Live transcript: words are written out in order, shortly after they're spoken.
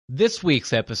This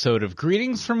week's episode of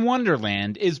Greetings from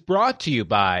Wonderland is brought to you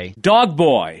by Dog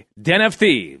Boy, Den of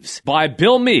Thieves by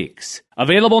Bill Meeks.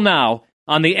 Available now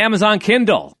on the Amazon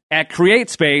Kindle at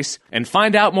CreateSpace, and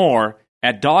find out more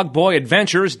at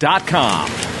dogboyadventures.com.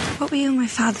 What were you and my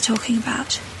father talking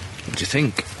about? What do you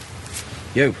think?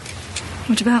 You.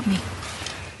 What about me?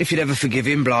 If you'd ever forgive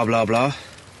him, blah, blah, blah.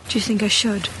 Do you think I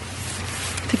should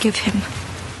forgive him?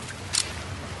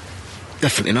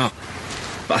 Definitely not.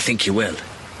 But I think you will.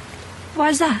 Why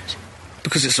is that?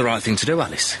 Because it's the right thing to do,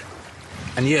 Alice.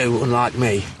 And you, unlike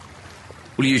me,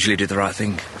 will usually do the right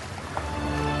thing.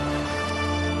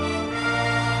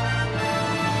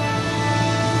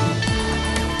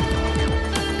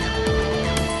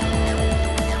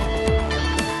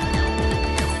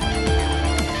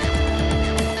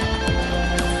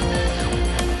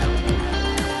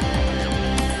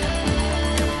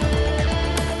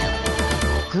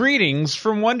 Greetings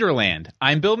from Wonderland.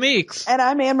 I'm Bill Meeks. And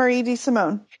I'm Anne-Marie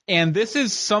DeSimone. And this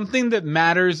is something that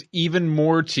matters even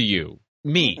more to you.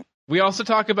 Me. We also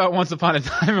talk about Once Upon a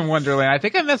Time in Wonderland. I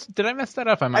think did I mess that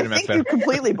up? I might have messed that up. I think you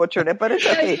completely butchered it, but it's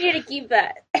okay. You need to keep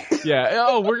that. Yeah.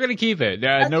 Oh, we're going to keep it.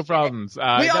 No problems.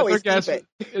 We always keep it.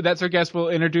 That's our guest. We'll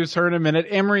introduce her in a minute.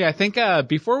 Anne-Marie, I think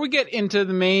before we get into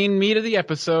the main meat of the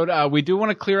episode, we do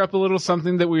want to clear up a little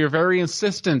something that we were very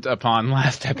insistent upon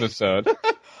last episode.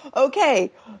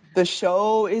 Okay. The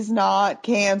show is not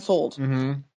canceled.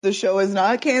 Mm-hmm. The show is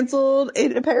not canceled.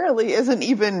 It apparently isn't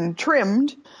even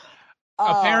trimmed.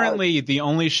 Apparently, the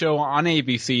only show on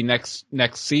ABC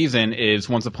next season is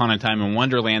Once Upon a Time in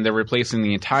Wonderland. They're replacing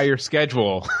the entire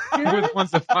schedule with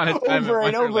Once Upon a Time in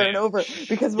Wonderland. Over and over,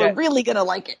 because we're really going to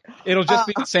like it. It'll just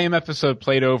be the same episode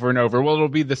played over and over. Well, it'll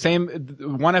be the same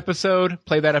one episode,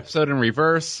 play that episode in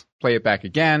reverse, play it back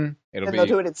again. They'll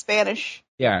do it in Spanish.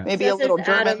 Yeah. Maybe a little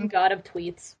German. Adam, God of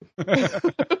tweets.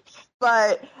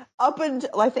 But up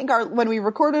until, I think when we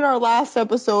recorded our last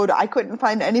episode, I couldn't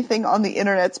find anything on the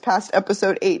internet's past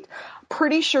episode 8.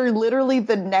 Pretty sure literally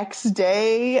the next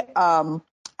day,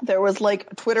 there was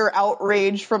like Twitter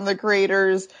outrage from the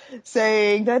creators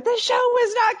saying that the show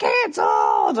was not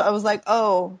canceled. I was like,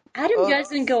 Adam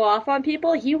doesn't go off on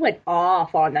people. He went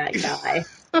off on that guy.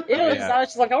 I was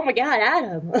just like, oh my God,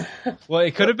 Adam. Well,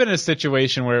 it could have been a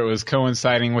situation where it was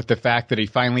coinciding with the fact that he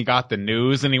finally got the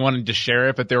news and he wanted to share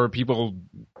it, but there were people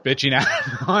bitching at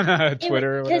him on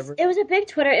Twitter or whatever. It was a big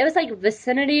Twitter. It was like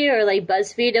Vicinity or like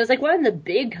BuzzFeed. It was like one of the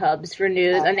big hubs for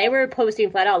news, and they were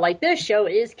posting flat out like, this show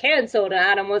is canceled. And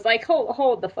Adam was like,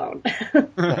 hold the phone.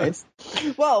 Nice.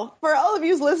 Well, for all of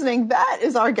you listening, that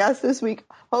is our guest this week,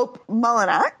 Hope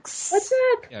Mullinax. What's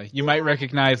up? Yeah, you might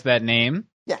recognize that name.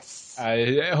 Yes.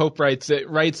 Hope writes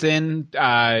in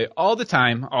all the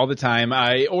time,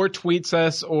 or tweets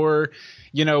us, or,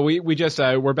 you know, we just,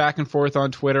 we're back and forth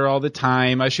on Twitter all the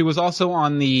time. She was also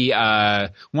on the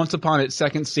Once Upon a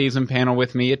second season panel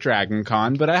with me at Dragon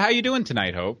Con. But how you doing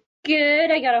tonight, Hope? Good.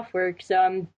 I got off work, so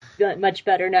I'm much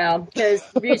better now, because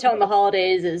retail on the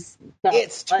holidays is not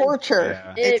It's fun. torture.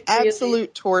 Yeah. It's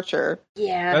absolute torture.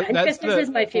 Yeah, and That's Christmas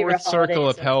is my favorite fourth circle holiday,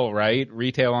 of so- hell, right?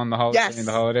 Retail on the during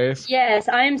the holidays. Yes,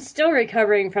 I'm still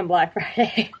recovering from Black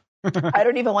Friday. I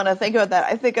don't even want to think about that.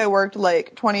 I think I worked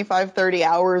like 25, 30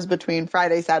 hours between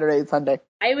Friday, Saturday, and Sunday.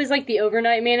 I was like the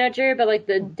overnight manager, but like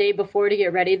the day before to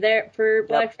get ready there for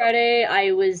Black Friday,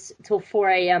 I was till 4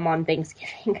 a.m. on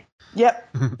Thanksgiving.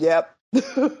 Yep.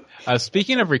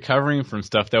 Speaking of recovering from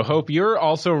stuff, though, Hope, you're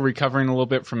also recovering a little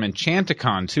bit from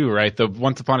Enchanticon, too, right? The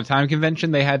Once Upon a Time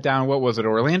convention they had down, what was it,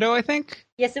 Orlando, I think?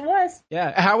 Yes, it was.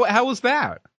 Yeah. How was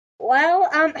that? Well,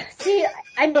 see,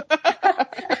 I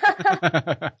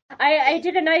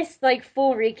did a nice, like,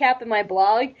 full recap in my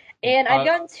blog, and I've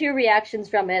gotten 2 reactions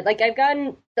from it. Like, I've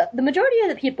gotten, the majority of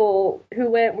the people who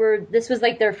went this was,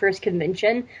 like, their first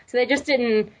convention, so they just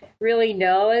didn't really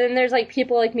know. And then there's, like,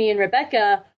 people like me and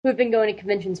Rebecca who have been going to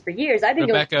conventions for years. I've been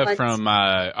Rebecca going from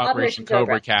Operation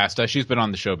Cobra Cast. She's been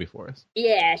on the show before.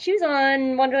 Yeah, she was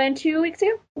on Wonderland 2 weeks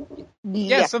ago.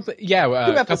 Yeah, something. Yeah, 2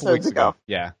 a couple weeks ago.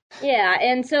 Yeah. Yeah,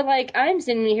 and so, like, I'm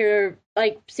sitting here,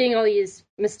 like, seeing all these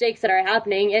mistakes that are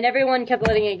happening, and everyone kept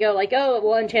letting it go, like, oh,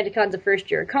 well, Enchanticon's a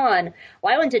first-year con.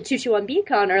 Well, I went to 221B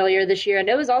Con earlier this year, and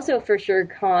it was also a first-year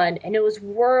con, and it was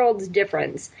worlds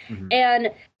difference. Mm-hmm. And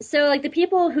so, like, the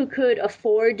people who could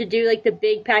afford to do, like, the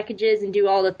big packages and do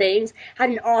all the things had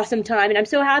an awesome time, and I'm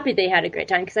so happy they had a great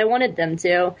time, because I wanted them to.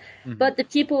 Mm-hmm. But the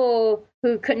people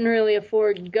who couldn't really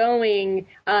afford going,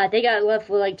 they got left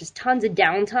with, like, just tons of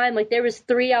downtime. Like, there was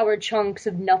 3-hour chunks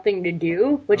of nothing to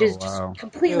do, which is just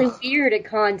completely weird at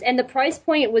cons. And the price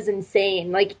point was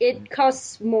insane. Like, it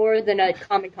costs more than a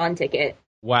Comic-Con ticket.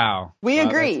 Wow. We Wow,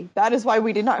 agree. That is why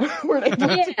we did not. We're able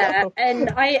to Yeah, go. and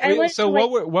I went So to,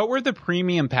 like, what were the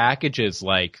premium packages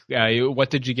like? What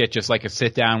did you get? Just like a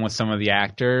sit down with some of the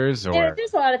actors, or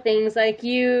there's a lot of things. Like,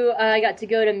 you got to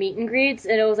go to meet and greets,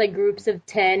 and it was like groups of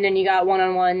 10, and you got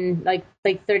one-on-one, like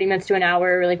 30 minutes to an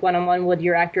hour, like one-on-one with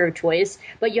your actor of choice.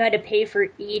 But you had to pay for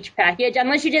each package,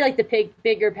 unless you did like the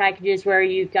bigger packages where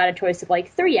you got a choice of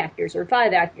like 3 actors or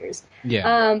 5 actors.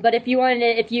 yeah, But if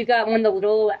you got one of the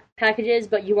little packages,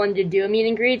 but you wanted to do a meet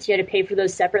and greets, you had to pay for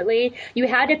those separately. You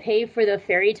had to pay for the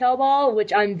fairy tale ball,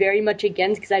 which I'm very much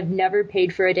against because I've never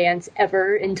paid for a dance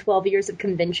ever in 12 years of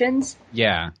conventions,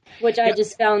 yeah. which I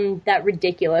just found that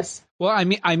ridiculous. Well,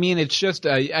 I mean, it's just,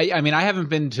 I mean, I haven't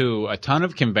been to a ton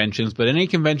of conventions, but any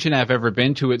convention I've ever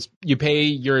been to, it's you pay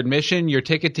your admission, your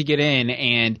ticket to get in,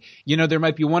 and there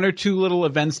might be 1 or 2 little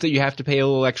events that you have to pay a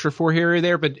little extra for here or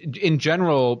there, but in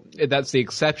general, that's the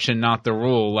exception, not the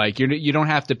rule. Like you don't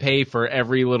have to pay for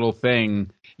every little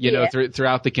thing.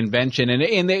 Throughout the convention,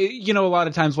 and they, a lot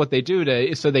of times what they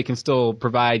do so they can still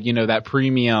provide, that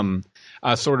premium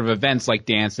sort of events like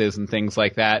dances and things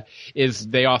like that, is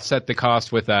they offset the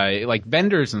cost with like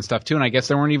vendors and stuff too. And I guess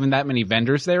there weren't even that many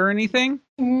vendors there or anything.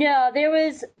 No, there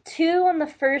was 2 on the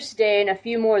first day and a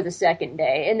few more the second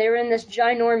day, and they were in this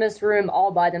ginormous room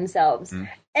all by themselves.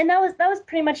 And that was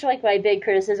pretty much like my big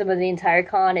criticism of the entire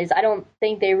con, is I don't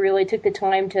think they really took the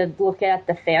time to look at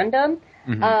the fandom.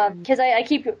 Because I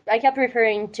kept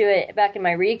referring to it back in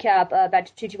my recap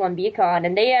back to 221BCon,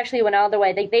 and they actually went out of their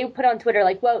way. They put on Twitter,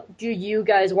 like, what do you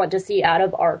guys want to see out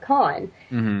of our con?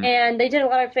 And they did a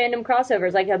lot of fandom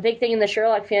crossovers. Like, a big thing in the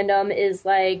Sherlock fandom is,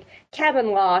 like,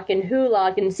 Cabin Lock and Who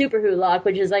Lock and Super Who Lock,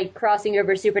 which is, like, crossing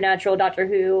over Supernatural, Doctor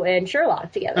Who, and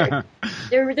Sherlock together.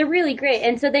 They're really great.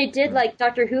 And so they did, like,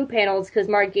 Doctor Who panels because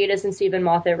Mark Gatiss and Stephen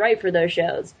Moffat write for those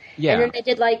shows. Yeah. And then they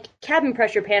did, like, Cabin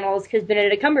Pressure panels because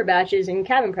Benedict Cumberbatch is in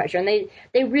Cabin Pressure. And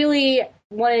they really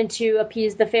wanted to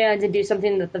appease the fans and do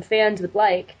something that the fans would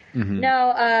like.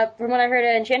 Now, from what I heard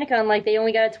at EnchantiCon, like, they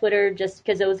only got a Twitter just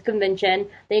because it was a convention.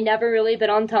 They never really been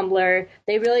on Tumblr.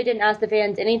 They really didn't ask the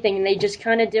fans anything, and they just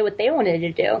kind of did what they wanted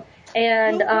to do.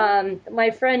 And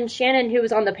my friend Shannon, who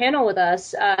was on the panel with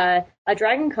us at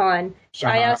DragonCon,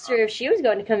 I asked her if she was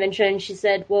going to convention, and she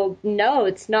said, well, no,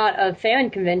 it's not a fan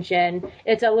convention.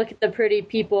 It's a look at the pretty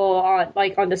people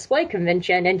on display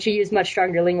convention, and she used much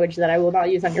stronger language that I will not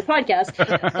use on your podcast.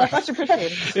 Much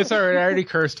appreciated. It's all right. I already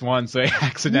cursed once, so I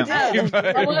accidentally.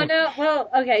 Well,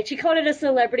 okay. She called it a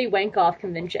celebrity wank-off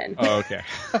convention. Oh, okay.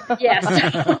 Yes.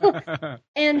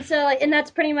 And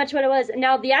that's pretty much what it was.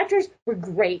 Now, the actors were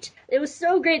great. It was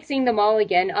so great seeing them all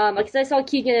again. Because I saw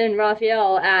Keegan and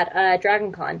Raphael at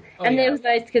DragonCon, and it was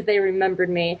nice because they remembered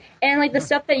me. And like the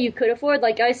stuff that you could afford,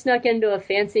 like I snuck into a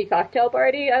fancy cocktail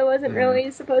party I wasn't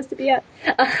really supposed to be at.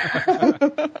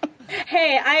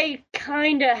 Hey, I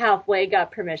kind of halfway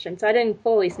got permission, so I didn't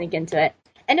fully sneak into it.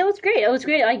 And it was great. It was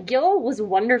great. Like, Gil was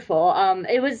wonderful.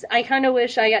 I kind of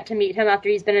wish I got to meet him after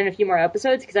he's been in a few more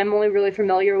episodes, because I'm only really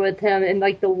familiar with him in,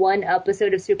 like, the one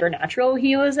episode of Supernatural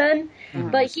he was in.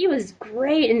 But he was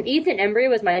great. And Ethan Embry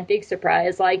was my big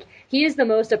surprise. Like, he is the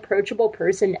most approachable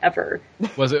person ever.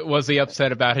 Was he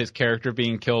upset about his character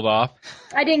being killed off?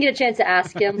 I didn't get a chance to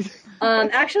ask him.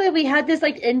 Actually, we had this,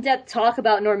 like, in-depth talk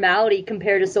about normality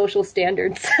compared to social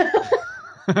standards.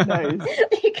 Nice.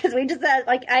 Because we just had,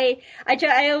 like, I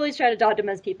always try to talk to them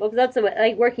as people, because that's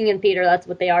like working in theater, that's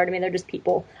what they are to me. They're just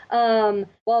people.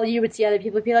 While you would see other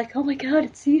people be like, oh my god,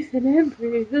 it's Ethan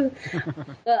Embry.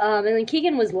 And then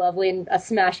Keegan was lovely and a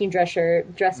smashing dresser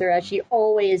as she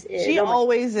always is. She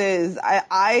always is.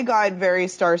 I got very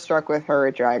starstruck with her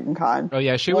at DragonCon. Oh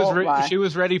yeah, she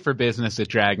was ready for business at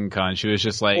DragonCon. She was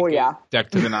just like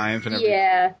decked to the nines and everything.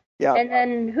 Yeah. Yep. And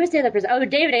then who's the other person? Oh,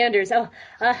 David Anders. Oh,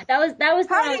 that was.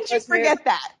 How did you forget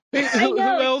that? Who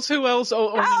else?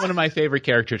 Oh, one of my favorite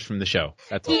characters from the show.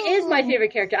 That's all. He is my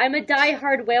favorite character. I'm a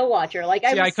diehard whale watcher. Like,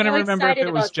 I couldn't remember if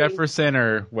it was Jefferson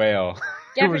or Whale.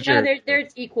 They're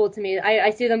equal to me. I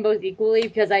see them both equally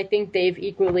because I think they've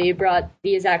equally brought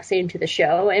the exact same to the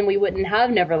show, and we wouldn't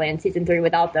have Neverland Season 3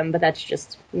 without them, but that's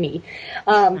just me.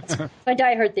 It's my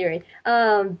diehard theory.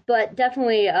 But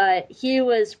definitely, he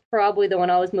was probably the one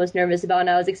I was most nervous about, and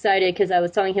I was excited because I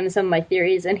was telling him some of my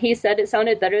theories, and he said it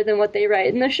sounded better than what they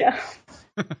write in the show.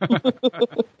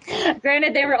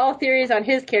 Granted, they were all theories on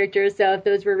his characters, so if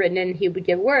those were written in, he would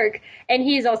give work. And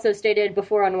he's also stated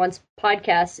before on one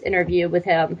podcast interview with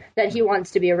him that he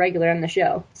wants to be a regular on the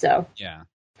show. So yeah.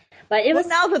 But it was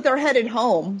now that they're headed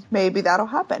home, maybe that'll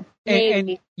happen.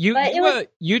 maybe. And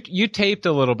you taped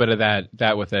a little bit of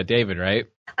that with David, right?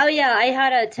 Oh yeah, I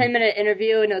had a 10-minute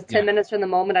interview, and it was 10 minutes from the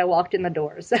moment I walked in the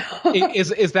door. So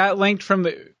is that linked from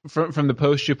the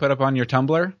post you put up on your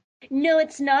Tumblr? No,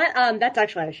 it's not. That's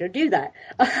actually, I should do that.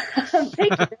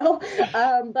 Thank you, Bill.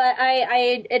 But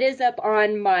it is up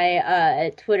on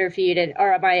my Twitter feed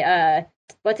or my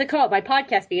what's it called? My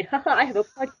podcast feed. I have a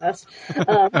podcast.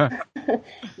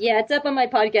 Yeah, it's up on my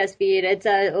podcast feed. It's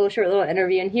a short little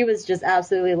interview, and he was just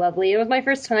absolutely lovely. It was my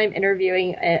first time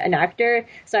interviewing an actor,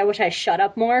 so I wish I shut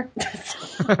up more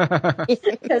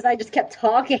because I just kept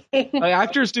talking.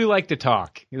 Actors do like to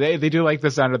talk. They do like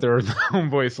the sound of their own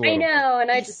voice a little. I know,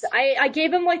 and I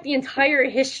gave him like the entire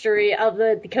history of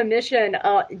the commission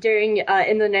during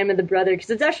In the Name of the Brother,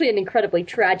 because it's actually an incredibly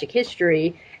tragic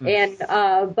history. And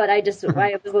but I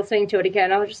was listening to it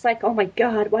again. I was just like, oh my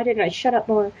god, why didn't I shut up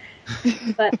more?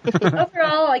 But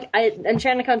overall, like,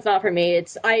 EnchantiCon's not for me.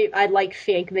 I like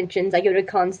fan conventions. I go to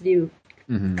cons to do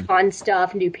con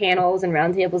stuff and do panels and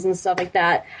roundtables and stuff like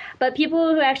that. But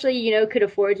people who actually, could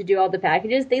afford to do all the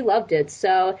packages, they loved it.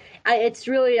 So it's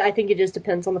really, I think it just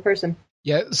depends on the person.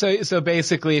 Yeah, so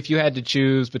basically, if you had to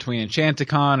choose between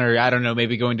EnchantiCon or, I don't know,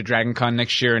 maybe going to DragonCon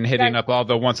next year and hitting up all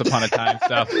the Once Upon a Time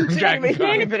stuff.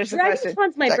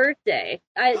 DragonCon's my birthday.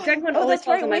 DragonCon always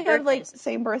falls on my birthday. We have, like,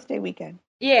 same birthday weekend.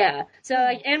 Yeah, so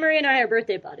like, Anne-Marie and I are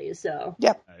birthday buddies, so.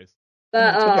 Yep. Nice.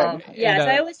 But, Okay. yeah, so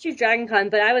I always choose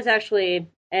DragonCon, but I was actually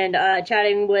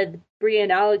chatting with Bree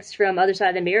and Alex from Other Side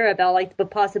of the Mirror about, like, the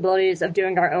possibilities of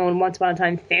doing our own Once Upon a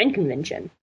Time fan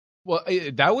convention. Well,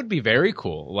 that would be very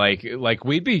cool. Like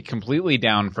we'd be completely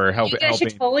down for helping. You guys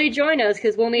should totally join us,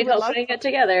 because we'll need help putting it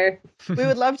together. We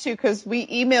would love to, because we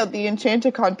emailed the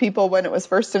EnchantiCon people when it was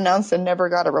first announced and never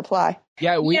got a reply.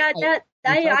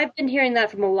 I've been hearing that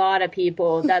from a lot of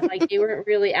people, that like they weren't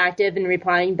really active in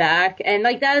replying back, and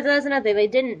like that's another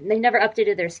thing. They never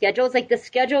updated their schedules. Like the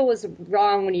schedule was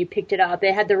wrong when you picked it up.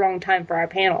 They had the wrong time for our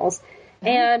panels.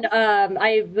 And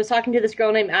I was talking to this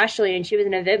girl named Ashley, and she was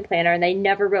an event planner, and they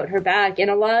never wrote her back.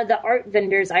 And a lot of the art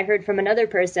vendors, I heard from another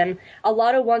person, a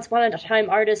lot of Once Upon a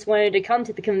Time artists wanted to come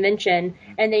to the convention,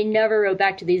 and they never wrote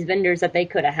back to these vendors that they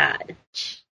could have had.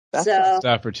 That's so Missed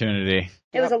opportunity.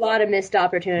 It was a lot of missed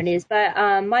opportunities, but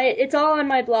it's all on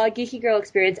my blog, Geeky Girl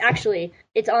Experience. Actually,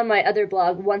 it's on my other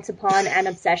blog, Once Upon an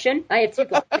Obsession. I have two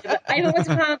blogs. I have a Once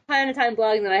Upon a Time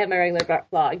blog, and then I have my regular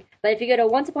blog. But if you go to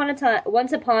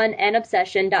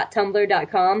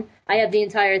onceuponanobsession.tumblr.com, I have the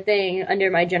entire thing under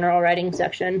my general writing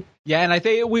section. Yeah, and I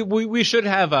think we should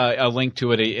have a link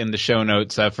to it in the show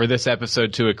notes for this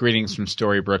episode too at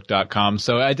greetingsfromstorybrooke.com.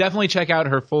 So definitely check out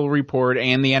her full report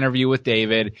and the interview with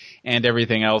David and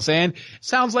everything else. And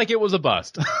sounds like it was a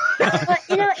bust. But,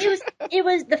 it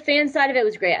was the fan side of it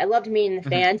was great. I loved meeting the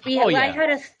fans. I had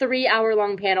a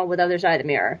 3-hour-long panel with Other Side of the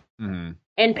Mirror. Mm-hmm.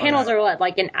 And panels are what,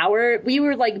 like an hour? We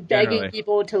were like begging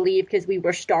people to leave because we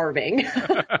were starving.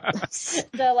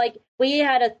 So like we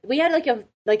had like a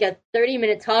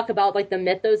 30-minute talk about like the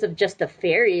mythos of just the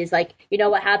fairies, like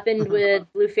what happened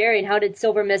with Blue Fairy and how did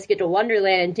Silver Mist get to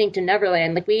Wonderland and Tink to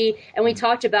Neverland. Like we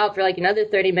talked about for like another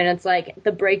 30 minutes like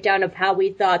the breakdown of how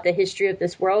we thought the history of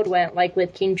this world went, like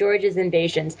with King George's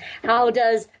invasions. How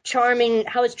is Charming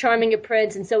a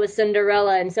prince, and so is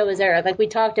Cinderella, and so is Eric. Like we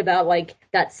talked about like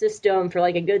that system for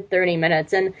like a good 30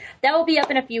 minutes, and that will be up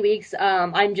in a few weeks.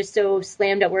 I'm just so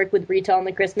slammed at work with retail in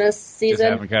the Christmas season.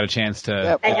 Just haven't got a chance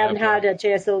to. I haven't had a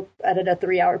chance to edit a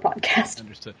 3-hour podcast.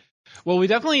 Understood. Well, we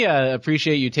definitely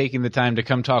appreciate you taking the time to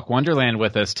come talk Wonderland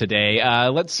with us today.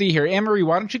 Let's see here, Anne-Marie,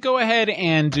 why don't you go ahead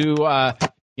and do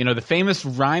the famous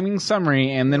rhyming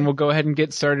summary, and then we'll go ahead and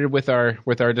get started with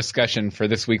our discussion for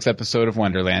this week's episode of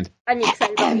Wonderland. I'm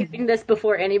excited about hearing this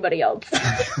before anybody else.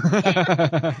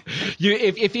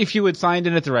 If you had signed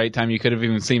in at the right time, you could have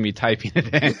even seen me typing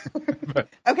it in.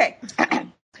 Okay.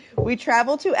 We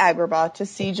travel to Agrabah to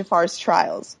see Jafar's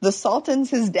trials. The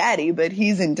Sultan's his daddy, but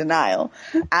he's in denial.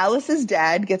 Alice's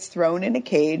dad gets thrown in a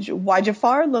cage. Why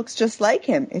Jafar looks just like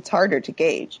him, it's harder to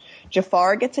gauge.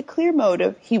 Jafar gets a clear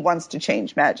motive. He wants to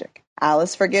change magic.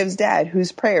 Alice forgives Dad,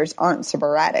 whose prayers aren't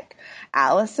sporadic.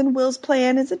 Alice and Will's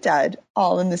plan is a dud.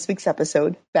 All in this week's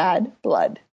episode, Bad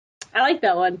Blood. I like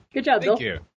that one. Good job, Bill. Thank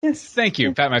you. Yes. Thank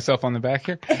you. Pat myself on the back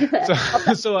here.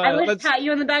 So I would pat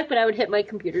you on the back, but I would hit my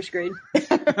computer screen.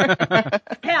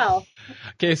 Hell.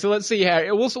 Okay, so let's see.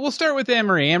 We'll start with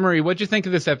Anne-Marie. Anne-Marie, what'd you think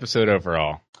of this episode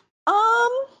overall?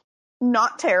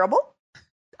 Not terrible.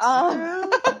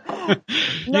 You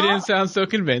didn't sound so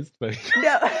convinced, but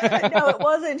no, it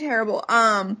wasn't terrible.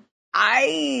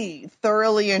 I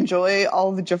thoroughly enjoy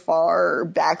all the Jafar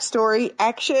backstory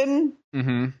action.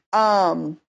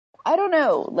 Mm-hmm. I don't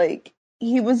know. Like,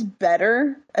 he was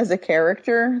better as a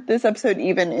character this episode,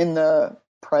 even in the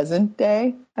present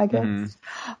day, I guess.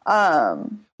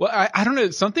 Well, I don't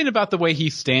know. Something about the way he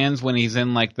stands when he's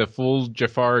in like the full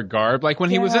Jafar garb. Like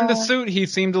when he was in the suit, he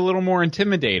seemed a little more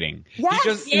intimidating.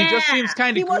 Yes. He just seems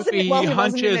kind of goofy.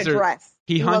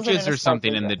 He hunches or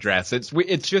something in the dress. It's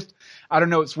just, I don't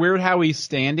know. It's weird how he's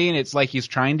standing. It's like he's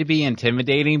trying to be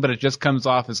intimidating, but it just comes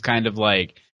off as kind of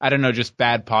like, I don't know, just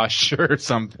bad posture or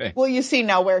something. Well, you see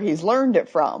now where he's learned it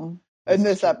from in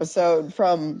this episode,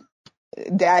 from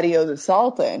Daddy-O the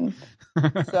Sultan.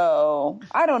 So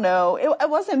I don't know. It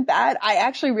wasn't bad. I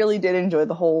actually really did enjoy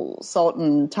the whole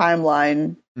Sultan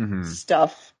timeline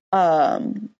stuff.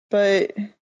 But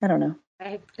I don't know.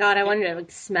 God, I wanted to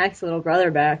like smack his little brother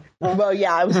back. Well,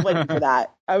 yeah, I was waiting for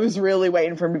that. I was really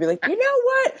waiting for him to be like, you know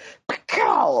what?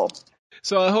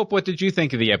 So I hope, what did you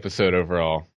think of the episode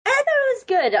overall? I thought it was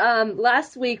good.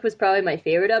 Last week was probably my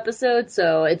favorite episode,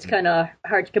 so it's kind of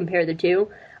hard to compare the two.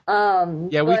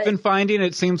 We've been finding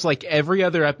it seems like every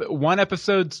other one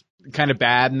episode's kind of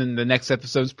bad, and then the next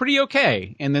episode's pretty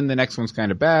okay, and then the next one's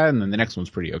kind of bad, and then the next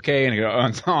one's pretty okay, and it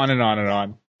goes on and on and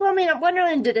on. Well, I mean,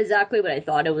 Wonderland did exactly what I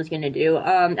thought it was going to do.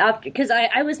 Because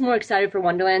I was more excited for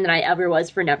Wonderland than I ever was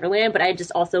for Neverland, but I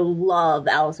just also love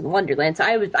Alice in Wonderland, so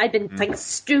I've been like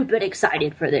stupid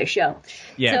excited for this show.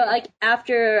 Yeah. So like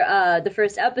after the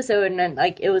first episode, and then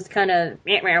like it was kind of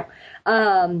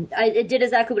it did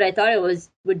exactly what I thought it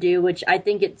would do, which I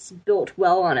think it's built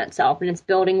well on itself, and it's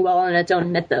building well on its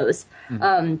own mythos.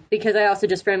 Because I also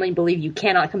just firmly believe you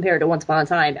cannot compare it to Once Upon a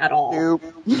Time at all. Nope.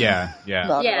 Yeah.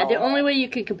 The only way you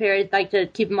could compare it, like, to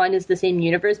keep in mind, is the same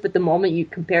universe, but the moment you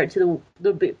compare it to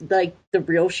the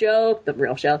real show,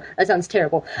 that sounds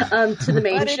terrible, to the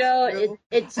main show,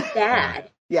 it's bad.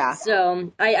 Yeah.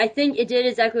 So I think it did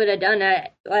exactly what I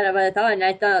thought, and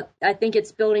I think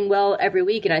it's building well every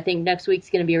week, and I think next week's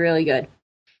going to be really good.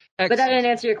 Excellent. But that didn't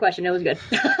answer your question. It was good.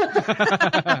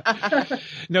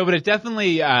 No, but it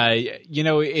definitely,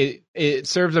 it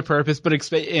serves a purpose. But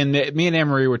and me and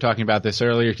Anne-Marie were talking about this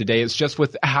earlier today. It's just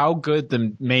with how good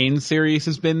the main series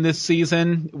has been this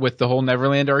season, with the whole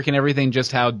Neverland arc and everything,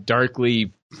 just how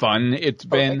darkly fun it's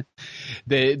been.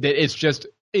 That it's just.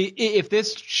 If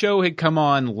this show had come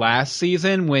on last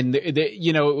season, when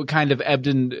it kind of ebbed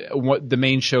and the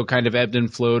main show kind of ebbed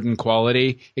and flowed in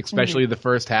quality, especially the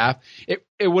first half, it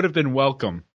would have been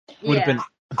welcome.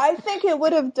 I think it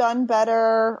would have done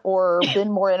better or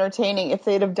been more entertaining if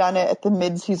they'd have done it at the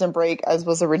mid-season break as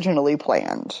was originally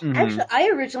planned. Actually,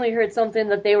 I originally heard something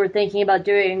that they were thinking about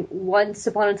doing Once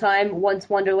Upon a Time, Once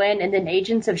Wonderland, and then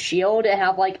Agents of S.H.I.E.L.D. and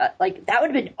have like that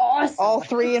would have been awesome. All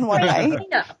three in one night.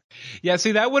 Yeah,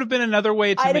 see, that would have been another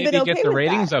way to maybe get the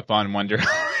ratings up on Wonderland.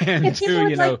 If people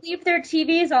would leave their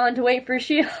TVs on to wait for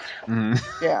S.H.I.E.L.D.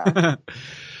 Yeah.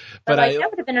 But that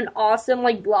would have been an awesome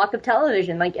block of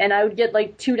television, and I would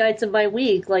get 2 nights of my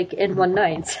week in one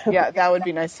night. So. Yeah, that would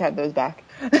be nice to have those back.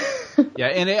 Yeah,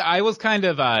 and I was kind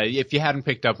of, if you hadn't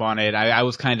picked up on it, I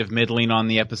was kind of middling on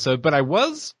the episode, but I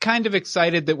was kind of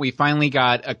excited that we finally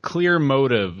got a clear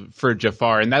motive for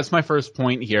Jafar, and that's my first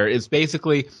point here, is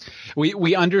basically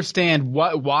we understand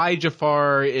why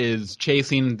Jafar is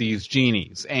chasing these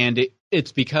genies, and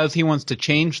it's because he wants to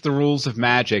change the rules of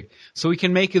magic so he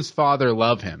can make his father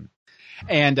love him.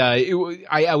 And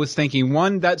I was thinking,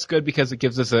 one, that's good because it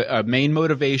gives us a main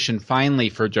motivation finally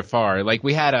for Jafar. Like,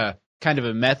 we had a kind of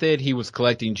a method. He was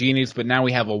collecting genies, but now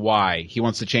we have a why. He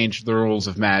wants to change the rules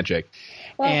of magic.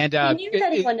 Well, and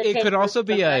it could also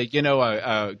be a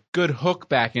good hook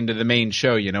back into the main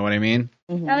show. You know what I mean?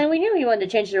 Mm-hmm. I mean, we knew he wanted to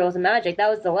change the rules of magic. That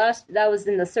was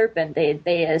in the Serpent. They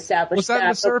established. Was that in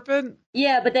the Serpent?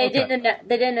 Yeah, but they didn't.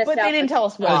 They didn't establish. But they didn't tell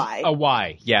us why. A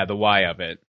why? Yeah, the why of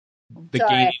it.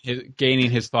 Gaining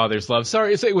his father's love.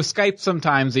 Sorry, it was Skype.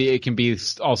 Sometimes it can be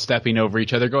all stepping over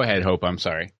each other. Go ahead, Hope. I'm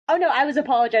sorry. Oh no, I was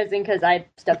apologizing because I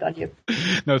stepped on you.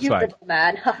 No, it's fine.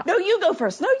 Mad. No, you go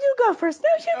first. No, you go first. No,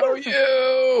 you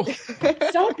go first.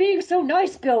 Stop being so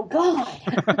nice, Bill. God.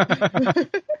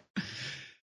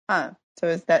 So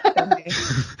is that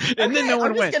and then no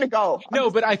one went. I'm just gonna go.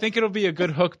 No, but I think it'll be a good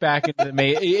hook back into the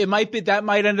main. That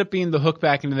might end up being the hook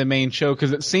back into the main show,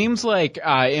 because it seems like,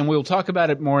 and we'll talk about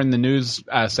it more in the news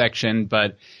section,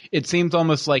 but it seems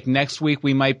almost like next week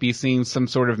we might be seeing some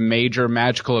sort of major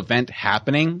magical event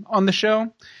happening on the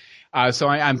show. So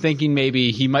I'm thinking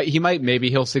maybe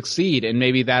he'll succeed, and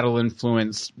maybe that'll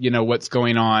influence what's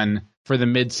going on for the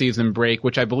mid-season break,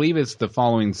 which I believe is the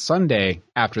following Sunday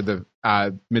after the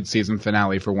mid-season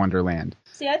finale for Wonderland.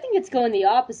 See, I think it's going the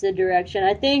opposite direction.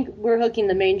 I think we're hooking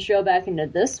the main show back into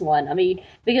this one. I mean,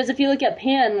 because if you look at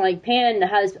Pan, like, Pan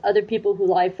has other people who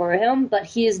lie for him, but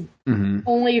he's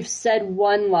only said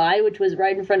one lie, which was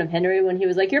right in front of Henry when he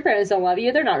was like, your parents don't love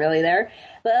you, they're not really there.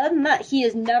 But other than that, he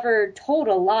has never told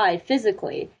a lie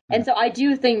physically. And so I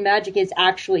do think Magic is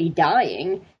actually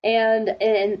dying and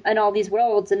all these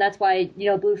worlds, and that's why,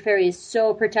 Blue Fairy is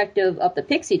so protective of the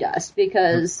pixie dust,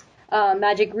 because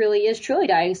Magic really is truly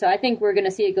dying. So I think we're going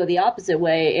to see it go the opposite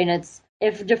way, and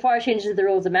if Jafar changes the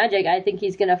rules of Magic, I think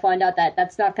he's going to find out that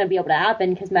that's not going to be able to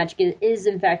happen, because Magic is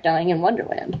in fact dying in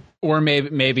Wonderland. Or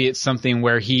maybe it's something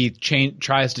where he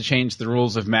tries to change the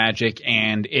rules of Magic,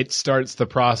 and it starts the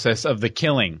process of the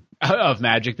killing of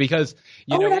Magic, because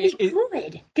compared to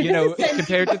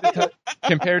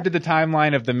the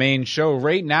timeline of the main show,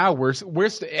 right now we're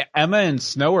Emma and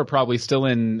Snow are probably still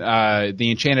in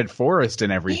the Enchanted Forest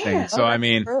and everything. Yeah, so I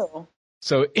mean, true.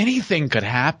 So anything could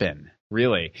happen.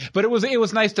 Really, but it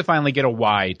was nice to finally get a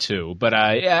why too. But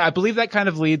I believe that kind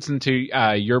of leads into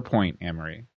your point,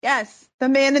 Anne-Marie. Yes, the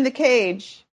man in the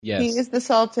cage. Yes, he is the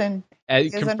Sultan.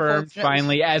 Confirmed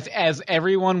finally, as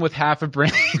everyone with half a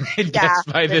brain had guessed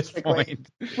by this point.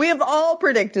 We have all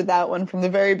predicted that one from the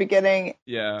very beginning.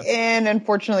 Yeah, and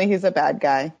unfortunately, he's a bad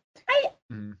guy.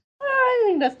 I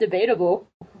think that's debatable.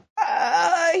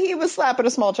 He was slapping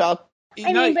a small child.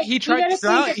 He tried to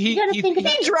drown. He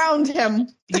drowned him.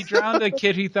 He drowned a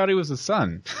kid he thought he was a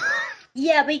son.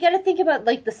 Yeah, but you got to think about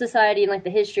like the society and like the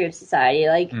history of society.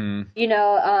 Like look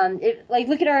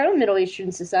at our own Middle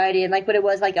Eastern society and like what it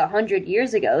was like 100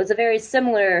 years ago. It's a very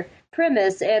similar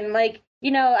premise, and like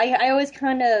I always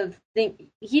kind of think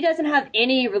he doesn't have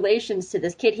any relations to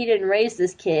this kid. He didn't raise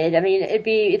this kid. I mean,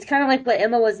 it's kind of like what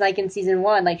Emma was like in season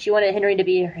 1. Like, she wanted Henry to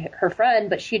be her friend,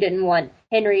 but she didn't want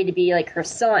Henry to be like her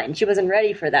son. She wasn't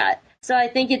ready for that. So I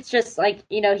think it's just like,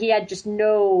 he had just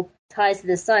no ties to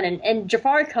the son, and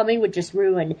Jafar coming would just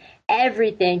ruin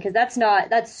everything, because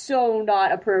that's so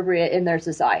not appropriate in their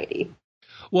society.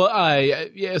 Well,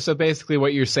 so basically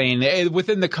what you're saying,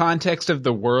 within the context of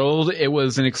the world, it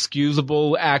was an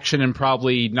excusable action and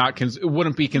probably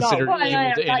wouldn't be considered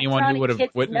illegal to anyone who would have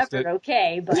witnessed it.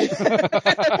 Okay, but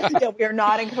yeah, we are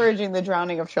not encouraging the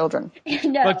drowning of children.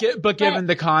 No, but given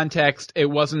the context, it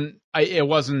wasn't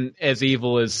as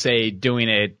evil as, say, doing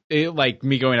it like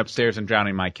me going upstairs and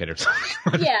drowning my kid or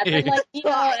something. Yeah, but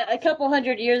like, a couple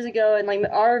hundred years ago in like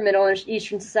our Middle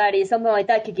Eastern society, something like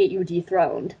that could get you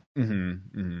dethroned.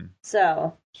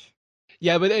 So.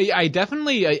 Yeah, but I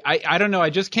definitely, I don't know. I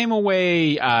just came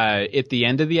away at the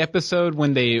end of the episode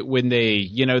when they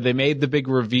they made the big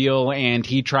reveal and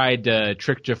he tried to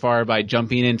trick Jafar by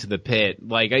jumping into the pit.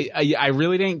 Like, I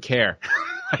really didn't care.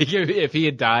 Like, if he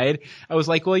had died, I was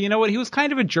like, well, you know what? He was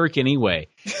kind of a jerk anyway.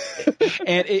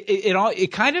 And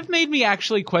it kind of made me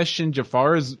actually question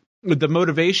the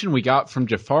motivation we got from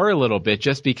Jafar a little bit,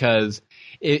 just because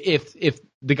if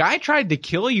the guy tried to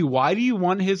kill you, why do you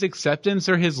want his acceptance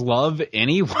or his love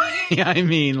anyway? I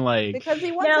mean, like... Because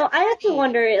he wants Now, I have to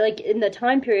wonder, like, in the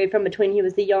time period from between he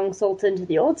was the young sultan to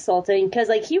the old sultan, because,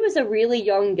 like, he was a really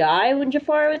young guy when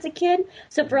Jafar was a kid,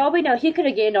 so for all we know, he could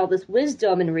have gained all this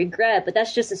wisdom and regret, but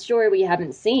that's just a story we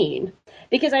haven't seen.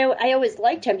 Because I always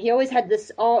liked him. He always had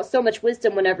so much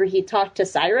wisdom whenever he talked to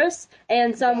Cyrus,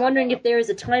 and so I'm wondering if there is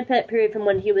a time period from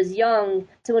when he was young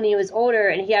to when he was older,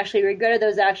 and he actually regretted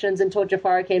those actions until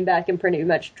Jafar came back and pretty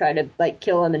much tried to like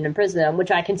kill him and imprison him,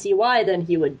 which I can see why then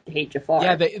he would hate Jafar.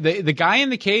 Yeah, the guy in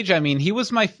the cage, I mean, he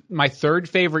was my third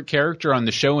favorite character on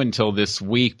the show until this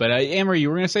week. But Amory, you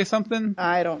were going to say something?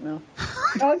 I don't know.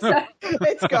 Oh, I'm sorry.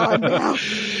 It's gone now.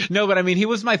 No, but I mean, he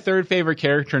was my third favorite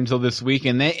character until this week,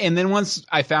 and then once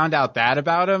I found out that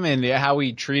about him and how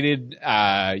he treated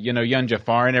young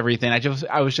Jafar and everything,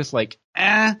 I was just like,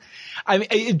 I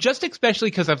mean, just especially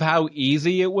because of how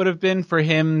easy it would have been for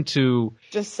him to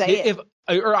just say it.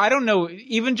 Or I don't know,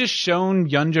 even just shown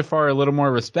young Jafar a little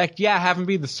more respect. Yeah, have him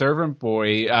be the servant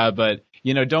boy, but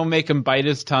don't make him bite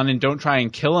his tongue and don't try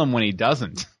and kill him when he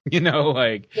doesn't.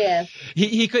 Yeah.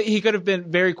 He could have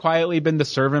been very quietly been the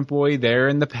servant boy there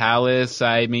in the palace.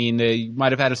 I mean, he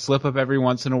might have had a slip up every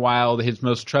once in a while. His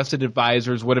most trusted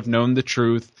advisors would have known the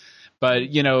truth. But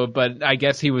I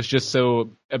guess he was just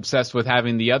so obsessed with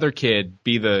having the other kid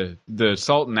be the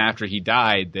Sultan after he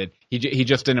died that he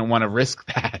just didn't want to risk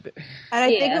that. And I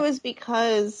think it was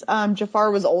because Jafar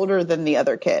was older than the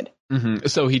other kid. Mm-hmm.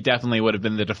 So he definitely would have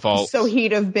been the default. So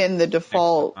he'd have been the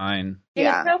default. Fine.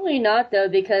 Yeah, probably not though,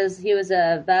 because he was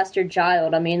a bastard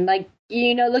child. I mean, like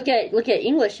look at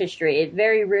English history.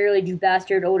 Very rarely do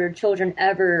bastard older children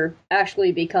ever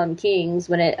actually become kings.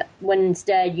 When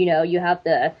instead, you have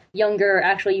the younger,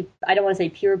 actually, I don't want to say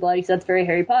pure blood because that's very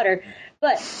Harry Potter,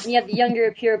 but when you have the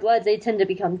younger pure bloods, they tend to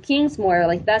become kings more.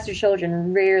 Like bastard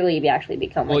children rarely actually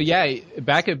become. Well,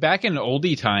 back in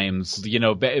oldie times,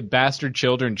 bastard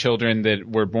children that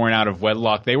were born out of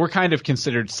wedlock, they were kind of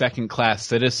considered second class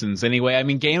citizens anyway. I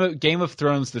mean, Game of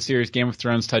Thrones, the series Game of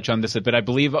Thrones, touch on this, but I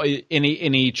believe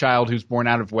any child who's born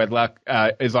out of wedlock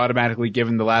is automatically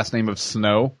given the last name of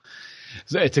Snow.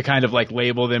 To kind of like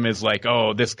label them as like,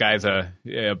 oh, this guy's a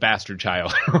bastard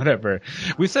child or whatever.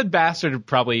 We said bastard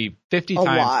probably 50 times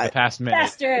in the past minute.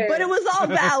 Bastard. But it was all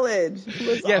valid. It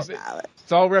was all valid.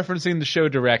 It's all referencing the show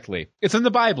directly. It's in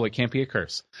the Bible. It can't be a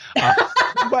curse.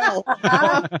 Well,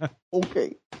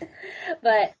 okay.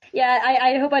 But yeah,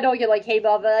 I hope I don't get like, hey,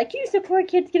 Bob, like you support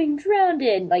kids getting drowned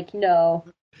in. Like, no,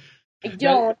 I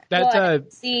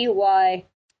don't. See why.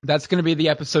 That's going to be the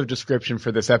episode description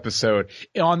for this episode.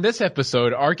 On this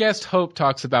episode, our guest Hope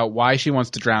talks about why she wants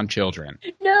to drown children.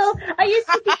 No, I used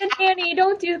to be a nanny.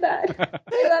 Don't do that.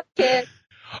 I love kids.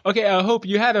 Okay, Hope,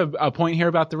 you had a point here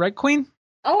about the Red Queen?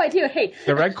 Oh, I do. Hey.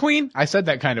 The Red Queen? I said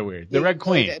that kind of weird. The Red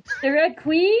Queen. The Red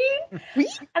Queen?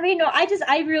 I mean, no,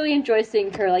 I really enjoy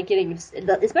seeing her, like, getting,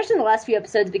 especially in the last few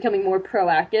episodes, becoming more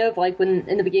proactive. Like, when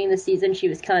in the beginning of the season, she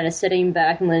was kind of sitting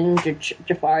back and letting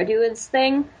Jafar do his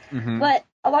thing. Mm-hmm. But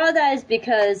a lot of that is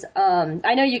because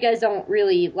I know you guys don't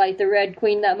really like the Red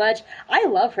Queen that much. I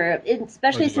love her,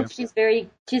 especially since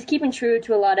she's keeping true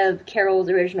to a lot of Carol's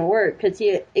original work, because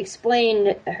he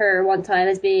explained her one time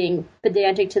as being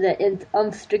pedantic to the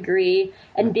nth degree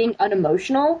and being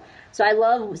unemotional. So I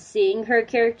love seeing her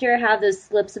character have those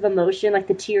slips of emotion, like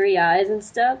the teary eyes and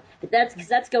stuff. But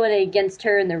that's going against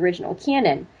her in the original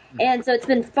canon. And so it's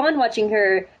been fun watching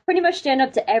her pretty much stand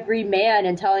up to every man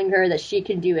and telling her that she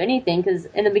can do anything. Because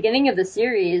in the beginning of the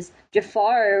series,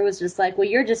 Jafar was just like, well,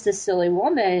 you're just a silly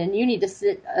woman and you need to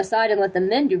sit aside and let the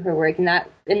men do her work. And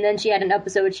then she had an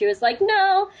episode where she was like,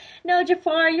 no,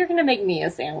 Jafar, you're going to make me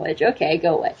a sandwich. Okay,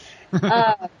 go away.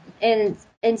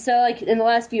 And so, like, in the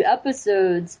last few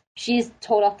episodes, she's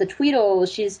told off the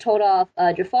Tweedles, she's told off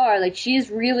Jafar. Like,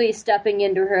 she's really stepping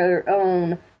into her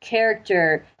own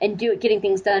character and getting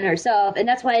things done herself. And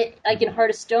that's why, like, in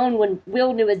Heart of Stone, when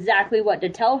Will knew exactly what to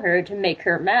tell her to make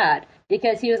her mad,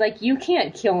 because he was like, you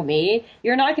can't kill me.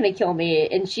 You're not going to kill me.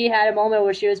 And she had a moment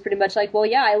where she was pretty much like, well,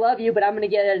 yeah, I love you, but I'm going to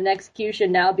get an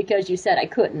execution now because you said I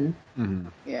couldn't. Mm-hmm.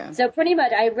 Yeah. So pretty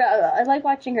much I like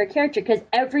watching her character because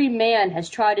every man has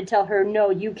tried to tell her,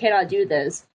 no, you cannot do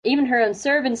this. Even her own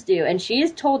servants do. And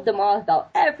she's told them off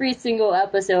about every single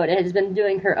episode and has been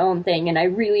doing her own thing. And I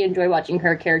really enjoy watching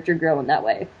her character grow in that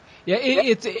way. Yeah,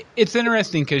 it's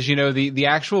interesting because, the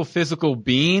actual physical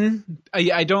being,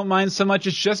 I don't mind so much.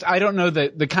 It's just, I don't know,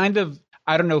 the kind of,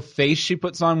 face she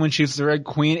puts on when she's the Red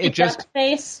Queen. It just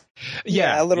face.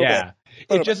 Yeah, a little bit.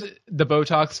 It just, the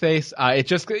Botox face, it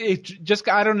just,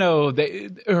 I don't know,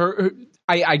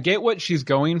 I get what she's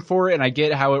going for and I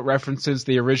get how it references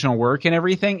the original work and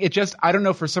everything. It just, I don't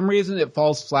know, for some reason it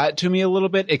falls flat to me a little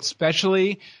bit,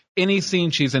 especially any scene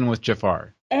she's in with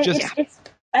Jafar.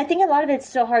 I think a lot of it's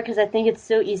still hard because I think it's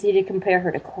so easy to compare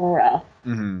her to Korra.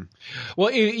 Mm-hmm.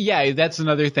 Well, yeah, that's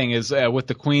another thing is with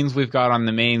the queens we've got on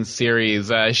the main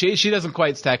series, she doesn't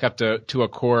quite stack up to a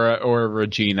Korra or a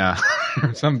Regina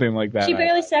or something like that. She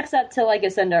barely stacks up to like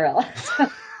a Cinderella.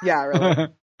 Yeah, really.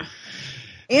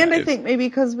 And I think maybe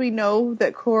because we know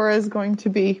that Korra is going to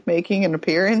be making an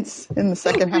appearance in the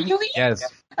second half. Yes.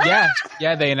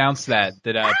 Yeah, they announced that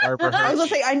Barbara Hershey. I was going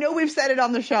to say, I know we've said it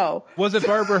on the show. Was it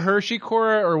Barbara Hershey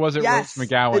Korra or was it Rose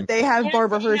McGowan? They have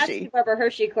Barbara Hershey. Barbara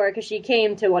Hershey Korra because she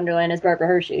came to Wonderland as Barbara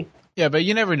Hershey. Yeah, but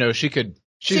you never know. She's a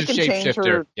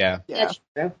shapeshifter. Yeah. That's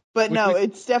true. But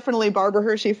it's definitely Barbara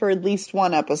Hershey for at least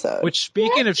one episode. Which,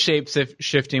 speaking of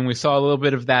shape-shifting, we saw a little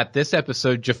bit of that this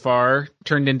episode. Jafar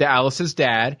turned into Alice's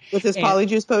dad. With his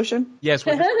polyjuice potion? Yes,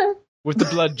 with the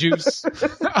blood juice.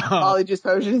 Polyjuice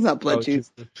potion is not blood juice.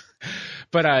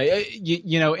 But,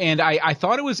 and I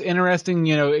thought it was interesting,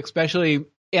 especially,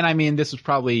 and I mean, this was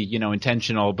probably,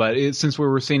 intentional, but since we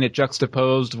were seeing it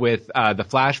juxtaposed with the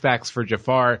flashbacks for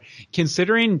Jafar,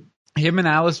 considering him and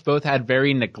Alice both had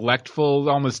very neglectful,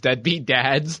 almost deadbeat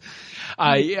dads.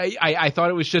 I thought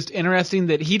it was just interesting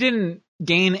that he didn't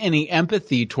gain any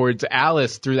empathy towards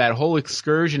Alice through that whole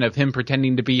excursion of him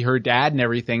pretending to be her dad and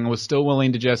everything, and was still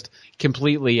willing to just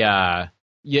completely, throw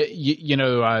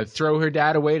her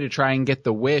dad away to try and get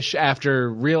the wish after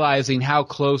realizing how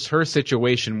close her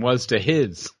situation was to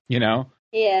his, Yeah.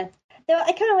 No,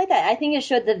 I kind of like that. I think it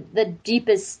showed the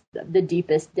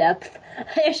deepest depth.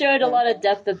 It showed a lot of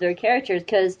depth of their characters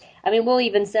because, I mean, Will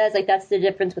even says, like, that's the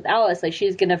difference with Alice. Like,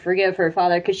 she's going to forgive her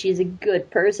father because she's a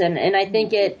good person. And I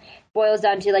think it boils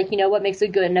down to, like, you know, what makes a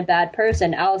good and a bad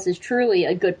person. Alice is truly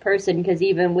a good person because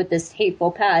even with this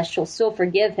hateful past, she'll still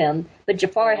forgive him. But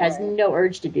Jafar has no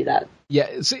urge to do that.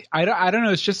 Yeah, see, I don't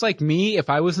know. It's just like me. If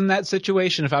I was in that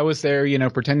situation, if I was there, you know,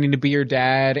 pretending to be your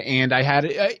dad, and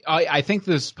I think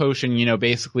this potion, you know,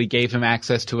 basically gave him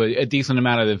access to a decent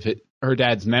amount of her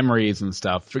dad's memories and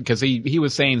stuff, because he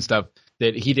was saying stuff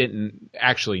that he didn't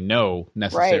actually know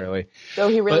necessarily. Right. So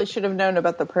he really should have known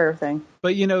about the prayer thing.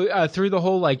 But, you know, through the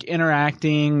whole, like,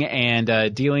 interacting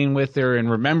and dealing with her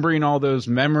and remembering all those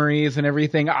memories and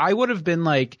everything, I would have been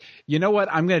like, you know what,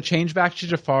 I'm going to change back to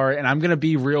Jafar and I'm going to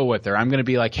be real with her. I'm going to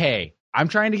be like, hey, I'm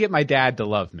trying to get my dad to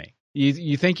love me.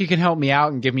 You think you can help me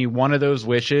out and give me one of those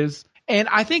wishes? And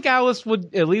I think Alice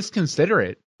would at least consider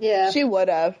it. Yeah. She would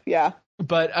have, yeah.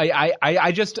 But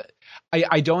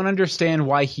I don't understand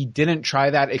why he didn't try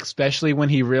that, especially when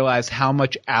he realized how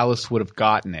much Alice would have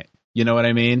gotten it. You know what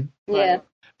I mean? Yeah.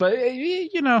 But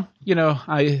you know,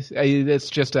 it's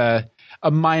just a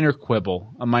minor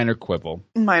quibble. Minor quibble.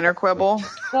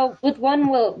 Well, with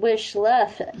one wish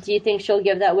left, do you think she'll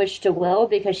give that wish to Will?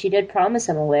 Because she did promise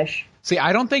him a wish. See,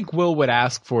 I don't think Will would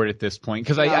ask for it at this point,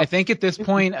 because I think at this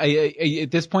point,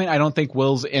 I don't think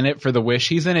Will's in it for the wish.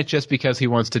 He's in it just because he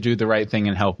wants to do the right thing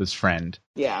and help his friend.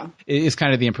 Yeah. Is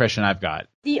kind of the impression I've got.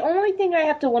 The only thing I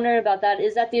have to wonder about that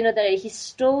is at the end of the day, he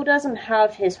still doesn't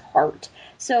have his heart.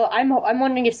 So I'm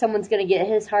wondering if someone's going to get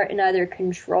his heart and either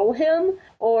control him,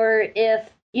 or if,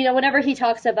 you know, whenever he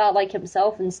talks about, like,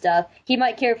 himself and stuff, he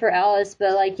might care for Alice,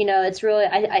 but, like, you know, it's really,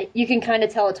 you can kind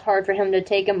of tell it's hard for him to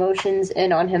take emotions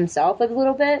in on himself a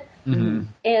little bit. Mm-hmm.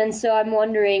 And so I'm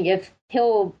wondering if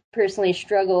he'll personally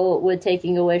struggle with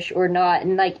taking a wish or not,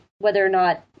 and, like, whether or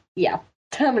not, yeah.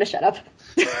 I'm going to shut up.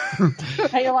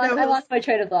 I lost my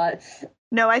train of thought.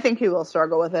 No, I think he will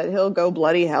struggle with it. He'll go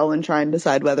bloody hell and try and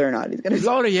decide whether or not he's going to.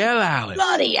 Bloody hell, Alice.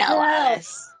 Bloody hell,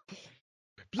 Alice.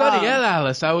 Bloody hell,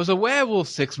 Alice. I was a werewolf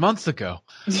 6 months ago.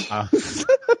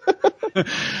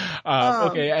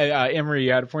 Okay, Emery,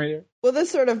 you had a point here? Well,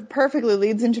 this sort of perfectly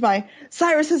leads into my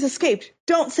Cyrus has escaped.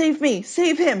 Don't save me.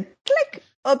 Save him. Click.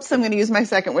 Oops, I'm going to use my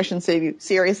second wish and save you.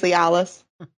 Seriously, Alice?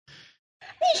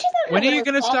 When are you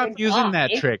going to stop using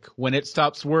that trick? When it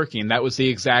stops working. That was the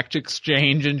exact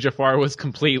exchange, and Jafar was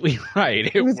completely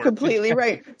right. He was completely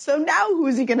right. So now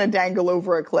who's he going to dangle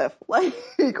over a cliff? Like,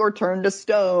 or turn to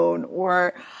stone?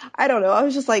 Or, I don't know. I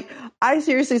was just like, I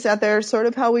seriously sat there, sort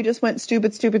of how we just went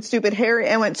stupid, stupid, stupid Harry,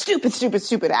 and went stupid, stupid,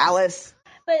 stupid Alice.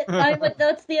 But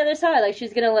that's the other side. Like,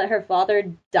 she's going to let her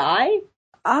father die?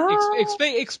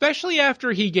 Especially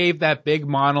after he gave that big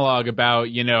monologue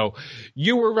about, you know,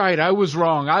 you were right, I was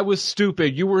wrong, I was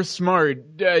stupid, you were smart,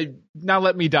 now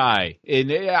let me die.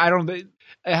 And I don't,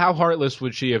 how heartless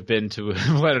would she have been to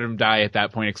let him die at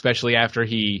that point, especially after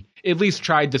he at least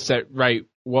tried to set right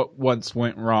what once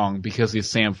went wrong because he's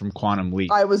Sam from Quantum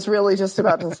Leap. I was really just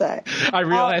about to say. I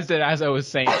realized it as I was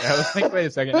saying it. I was like, wait a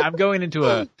second, I'm going into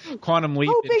a Quantum Leap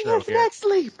intro his here. Next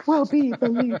leap will be the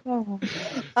leap.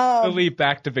 The leap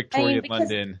back to Victorian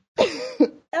London.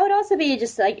 That would also be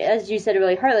just, like, as you said,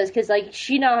 really heartless, because, like,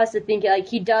 she now has to think, like,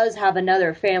 he does have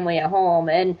another family at home,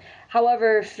 and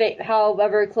however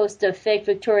close to fake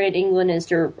Victorian England is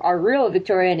to our real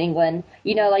Victorian England,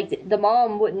 you know, like, the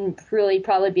mom wouldn't really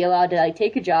probably be allowed to, like,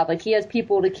 take a job. Like, he has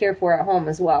people to care for at home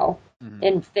as well,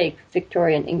 in fake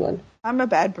Victorian England. I'm a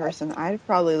bad person. I'd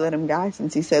probably let him die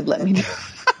since he said let me die.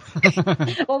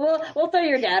 Well, we'll throw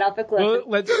your dad off a cliff. Well,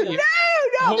 let's see.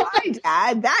 No, my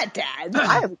dad. That dad.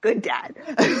 I have a good dad.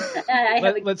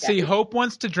 Let's see. Hope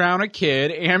wants to drown a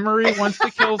kid. Anne-Marie wants to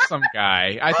kill some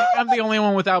guy. I think I'm the only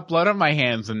one without blood on my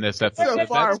hands in this episode. So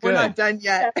far, we're not done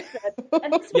yet.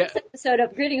 And this week's episode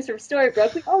of Greetings from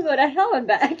Storybrooke, we all go to hell and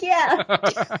back. Yeah.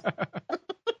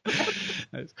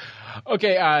 Nice.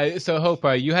 Okay, so Hope,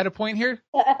 you had a point here?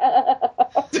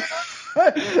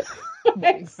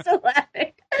 I'm still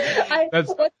laughing.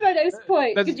 What's my next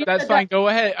point? That's fine. Go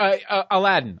ahead.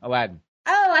 Aladdin. Oh,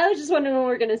 I was just wondering when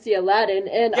we're going to see Aladdin.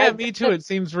 And yeah, me too. It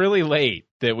seems really late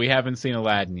that we haven't seen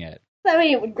Aladdin yet. I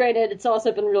mean, granted, it's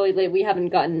also been really late. We haven't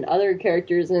gotten other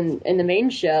characters in the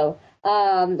main show.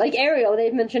 Like Ariel,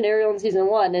 they've mentioned Ariel in season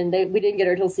 1, and we didn't get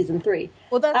her till season 3.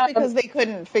 Well, that's because they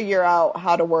couldn't figure out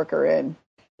how to work her in.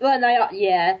 Well,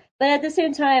 but at the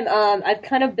same time, I've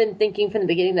kind of been thinking from the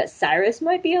beginning that Cyrus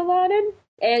might be Aladdin,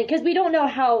 and because we don't know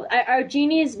how are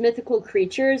genies mythical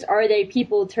creatures? Are they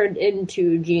people turned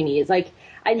into genies? Like,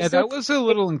 that was a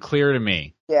little unclear to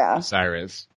me. Yeah,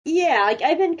 Cyrus. Yeah, like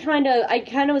I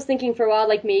kind of was thinking for a while,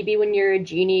 like maybe when you're a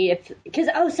genie, because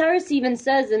Cyrus even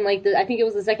says in like I think it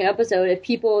was the second episode, if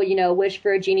people wish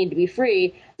for a genie to be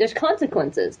free, there's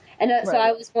consequences, and so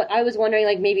I was wondering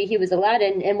like maybe he was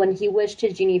Aladdin, and when he wished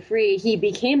his genie free, he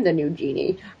became the new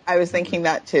genie. I was thinking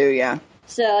that too. Yeah.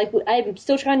 So like I'm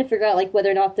still trying to figure out like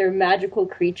whether or not they're magical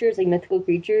creatures, like mythical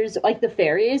creatures, like the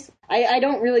fairies. I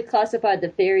don't really classify the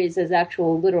fairies as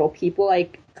actual literal people. I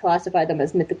classify them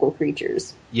as mythical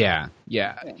creatures. Yeah.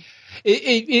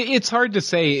 It's hard to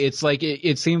say. It's like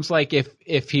it seems like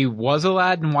if he was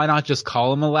Aladdin, why not just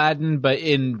call him Aladdin? But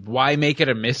why make it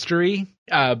a mystery?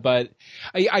 But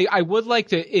I would like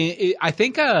to. I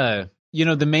think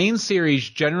the main series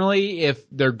generally, if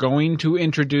they're going to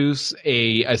introduce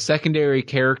a secondary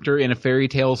character in a fairy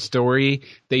tale story,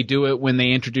 they do it when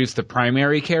they introduce the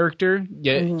primary character.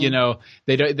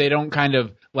 They don't kind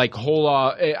of like hold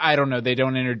off. I don't know. They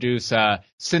don't introduce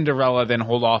Cinderella, then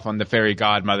hold off on the fairy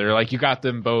godmother. Like you got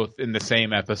them both in the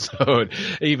same episode,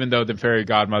 even though the fairy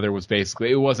godmother was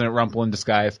it wasn't Rumple in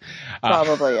disguise.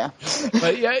 Probably, yeah.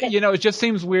 But yeah, it just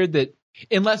seems weird that.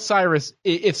 Unless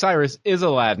if Cyrus is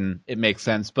Aladdin, it makes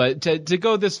sense. But to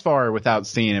go this far without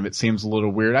seeing him, it seems a little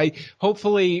weird.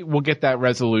 Hopefully we'll get that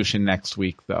resolution next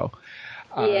week, though.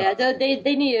 Yeah,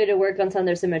 they needed to work on some of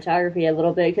their cinematography a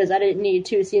little bit, because I didn't need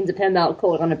 2 scenes of him out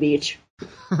cold on a beach.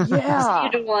 Yeah. Just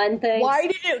needed one thing. Why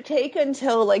did it take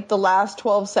until like the last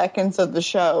 12 seconds of the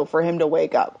show for him to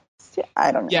wake up?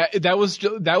 I don't know. Yeah, that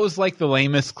was like the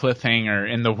lamest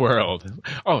cliffhanger in the world.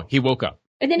 Oh, he woke up.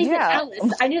 And then he said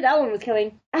Alice. I knew that one was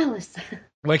coming. Alice.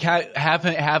 Like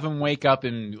have him wake up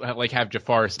and like have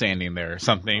Jafar standing there or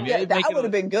something. Yeah, that would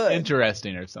have been good.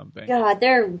 Interesting or something. God,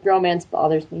 their romance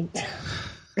bothers me.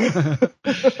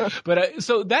 But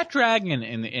so that dragon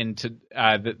into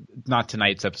not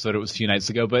tonight's episode, it was a few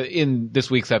nights ago, but in this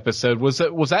week's episode, was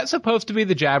that supposed to be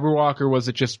the Jabberwock, or was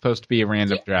it just supposed to be a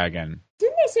random dragon?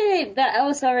 Didn't they say that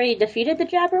Alice already defeated the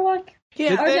Jabberwock?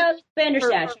 Yeah. Or no,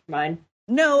 Bandersnatch. Never mind.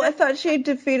 No, I thought she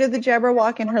defeated the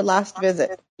Jabberwock in her last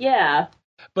visit. Yeah.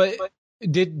 But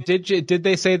did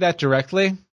they say that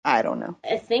directly? I don't know.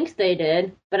 I think they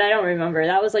did, but I don't remember.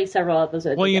 That was like several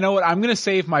episodes Well, ago. you know what? I'm going to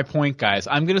save my point, guys.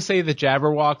 I'm going to say the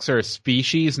Jabberwocks are a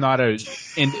species, not a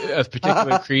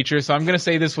particular creature. So I'm going to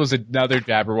say this was another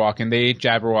Jabberwock, and they ate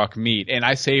Jabberwock meat. And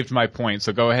I saved my point.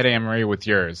 So go ahead, Anne-Marie, with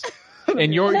yours.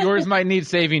 And yours might need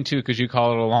saving, too, because you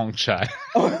call it a long shot.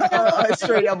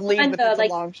 Straight up leave with it's a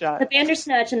long shot. The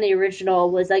Bandersnatch in the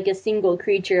original was like a single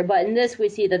creature, but in this we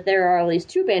see that there are at least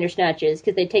 2 Bandersnatches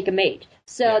because they take a mate.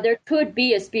 So there could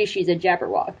be a species of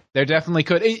Jabberwock. There definitely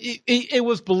could. It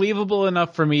was believable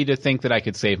enough for me to think that I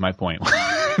could save my point.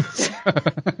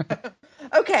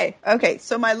 Okay.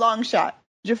 So my long shot.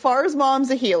 Jafar's mom's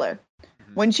a healer.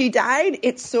 When she died,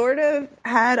 it sort of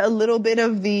had a little bit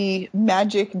of the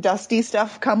magic dusty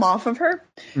stuff come off of her.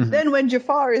 Mm-hmm. Then when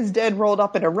Jafar is dead, rolled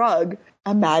up in a rug,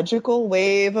 a magical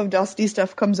wave of dusty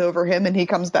stuff comes over him and he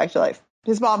comes back to life.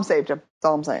 His mom saved him. That's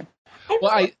all I'm saying. I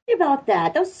was thinking about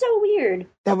that. That was so weird.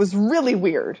 That was really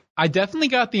weird. I definitely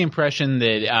got the impression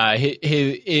that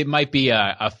it might be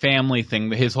a family thing,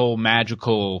 his whole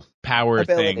magical power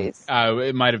abilities thing.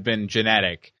 It might have been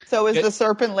genetic. So is the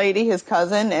serpent lady his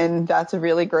cousin, and that's a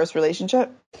really gross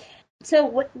relationship?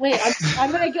 So wait,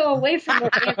 I'm going to go away from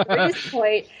Anne-Marie's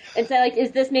point and say, like,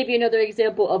 is this maybe another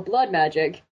example of blood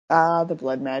magic? The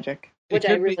blood magic. Which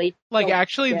I really like.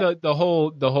 Actually, the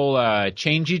whole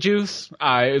changey juice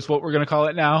is what we're gonna call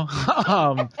it now.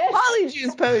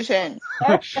 Polyjuice potion.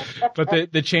 But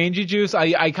the changey juice,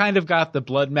 I kind of got the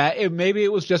blood maybe it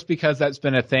was just because that's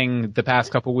been a thing the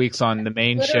past couple weeks on the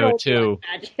main show too.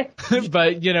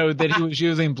 But that he was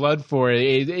using blood for it.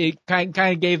 It kind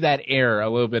of gave that air, a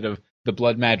little bit of the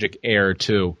blood magic air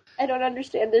too. I don't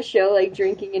understand this show, like,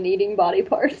 drinking and eating body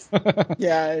parts.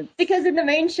 Yeah. Because in the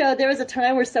main show, there was a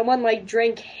time where someone, like,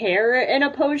 drank hair in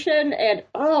a potion, and,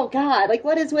 oh, God, like,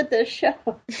 what is with this show?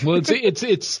 Well,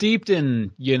 it's steeped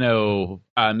in,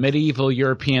 medieval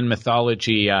European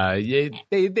mythology.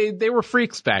 They were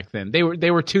freaks back then. They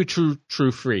were two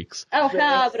true freaks. Oh,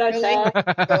 really? But I'm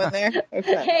not. Go in there?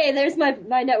 Okay. Hey, there's my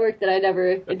network that I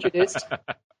never introduced.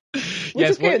 We'll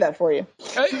just carry that for you.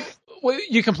 Well,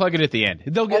 you can plug it at the end.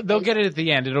 They'll get it at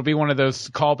the end. It'll be one of those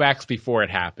callbacks before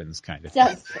it happens, kind of.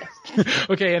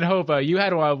 Okay, and Hope, you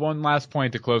had one last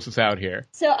point to close us out here.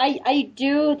 So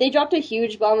they dropped a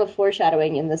huge bomb of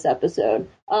foreshadowing in this episode.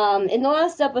 In the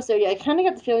last episode, I kind of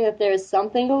got the feeling that there's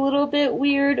something a little bit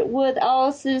weird with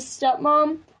Alice's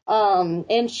stepmom.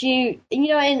 And she,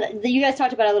 and you guys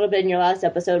talked about it a little bit in your last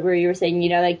episode where you were saying,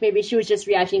 like maybe she was just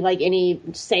reacting like any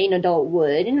sane adult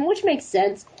would, and which makes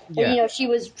sense. Yeah. And, she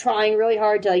was trying really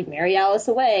hard to like marry Alice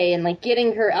away and like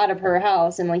getting her out of her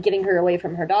house and like getting her away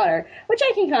from her daughter, which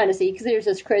I can kind of see because there's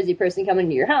this crazy person coming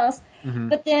to your house. Mm-hmm.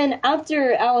 But then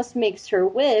after Alice makes her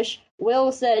wish,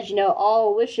 Will says,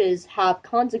 all wishes have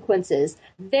consequences.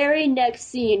 Very next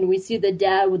scene, we see the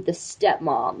dad with the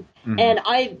stepmom. Mm-hmm. And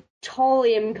I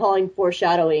totally am calling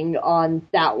foreshadowing on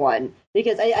that one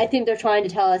because I think they're trying to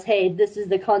tell us, hey, this is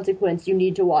the consequence. You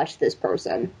need to watch this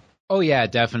person. Oh, yeah,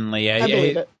 definitely. I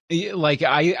believe it. Like,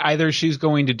 either she's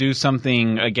going to do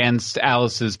something against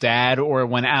Alice's dad, or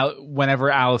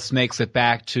whenever Alice makes it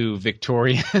back to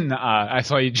Victorian, I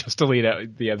saw you just delete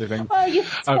out the other thing. Oh, you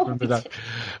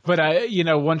But,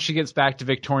 once she gets back to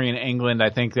Victorian England, I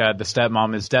think that the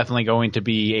stepmom is definitely going to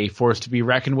be a force to be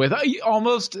reckoned with.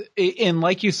 Almost, and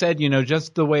like you said,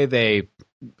 just the way they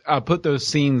put those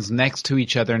scenes next to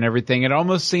each other and everything, it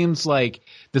almost seems like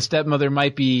the stepmother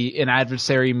might be an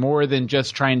adversary more than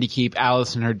just trying to keep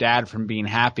Alice and her dad from being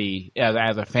happy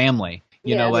as a family.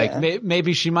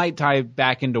 Maybe she might tie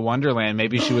back into Wonderland.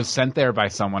 Maybe she was sent there by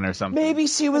someone or something. Maybe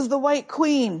she was the White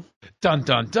Queen. Dun,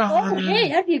 dun, dun. Oh, hey,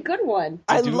 that'd be a good one.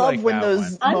 I love when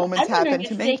those moments happen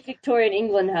to me. Fake Victorian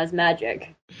England has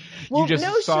magic. You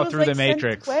just saw through the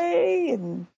Matrix.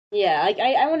 Yeah,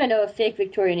 I want to know if fake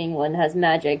Victorian England has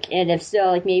magic, and if so,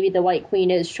 like maybe the White Queen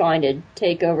is trying to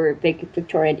take over fake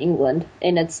Victorian England,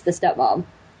 and it's the stepmom.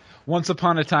 Once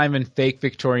Upon a Time in fake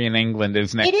Victorian England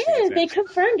is next. It is. Season. They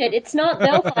confirmed it. It's not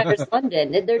Belfire's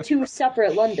London. They're two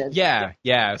separate Londons. Yeah.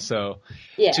 So,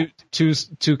 yeah.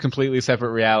 Two completely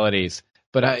separate realities.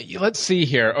 But let's see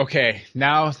here. Okay,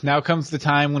 now comes the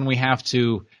time when we have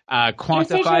to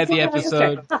quantify the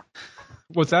episode.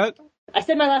 What's that? I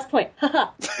said my last point.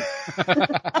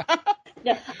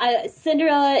 No,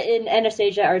 Cinderella and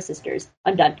Anastasia are sisters.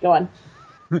 I'm done. Go on.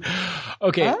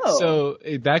 Okay, so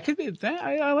that could be that.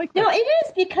 I like that. No, it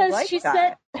is because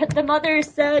said the mother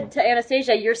said to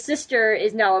Anastasia, "Your sister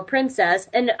is now a princess."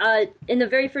 And in the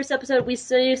very first episode, we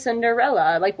see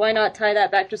Cinderella. Like, why not tie that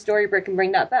back to Storybrooke and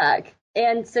bring that back?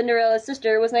 And Cinderella's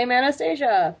sister was named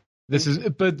Anastasia.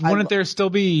 Wouldn't there still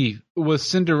be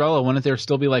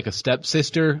like a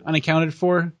stepsister unaccounted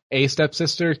for? A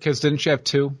stepsister? Because didn't she have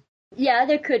two? Yeah,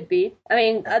 there could be. I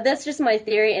mean, that's just my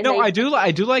theory. And I do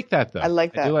like that, though. I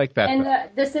like that. I do like that. And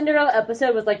the Cinderella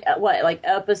episode was like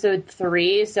episode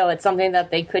 3, so it's something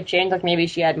that they could change. Like maybe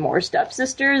she had more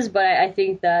stepsisters, but I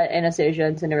think that Anastasia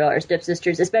and Cinderella are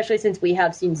stepsisters, especially since we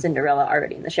have seen Cinderella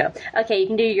already in the show. Okay, you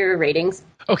can do your ratings.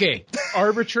 Okay,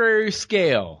 arbitrary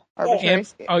scale.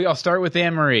 I'll start with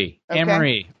Anne-Marie. Okay.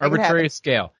 Anne-Marie, arbitrary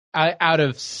scale. Out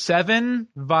of 7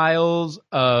 vials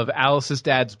of Alice's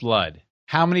dad's blood,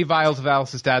 how many vials of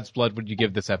Alice's dad's blood would you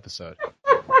give this episode?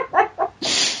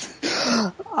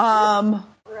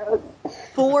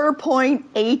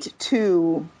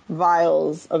 4.82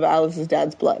 vials of Alice's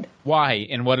dad's blood. Why?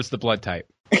 And what is the blood type?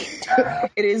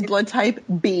 It is blood type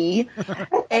B.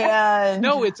 And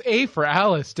no, it's A for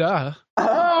Alice, duh.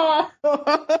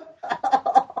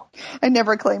 I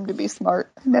never claimed to be smart.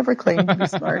 No,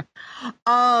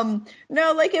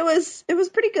 like it was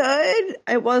pretty good.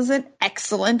 It wasn't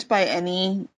excellent by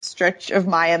any stretch of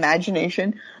my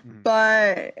imagination,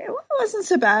 but it wasn't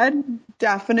so bad.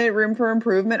 Definite room for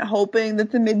improvement. Hoping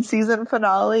that the mid-season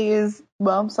finale is,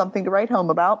 well, something to write home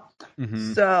about.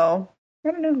 Mm-hmm. So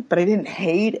I don't know, but I didn't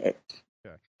hate it.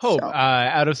 Hope,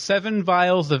 out of 7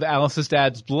 vials of Alice's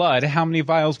dad's blood, how many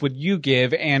vials would you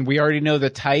give? And we already know the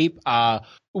type.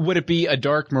 Would it be a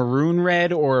dark maroon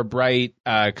red or a bright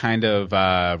kind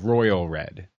of royal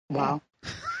red? Wow.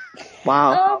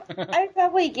 I'd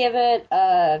probably give it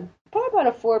probably about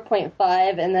a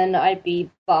 4.5, and then I'd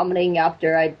be vomiting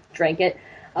after I drank it.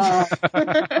 So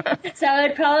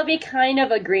it'd probably be kind of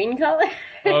a green color.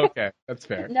 Okay, that's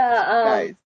fair. No,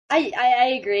 nice.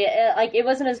 I agree. It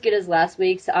wasn't as good as last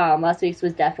week's. Last week's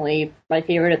was definitely my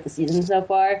favorite of the season so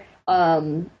far.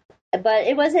 But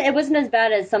it wasn't as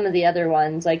bad as some of the other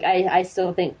ones. Like I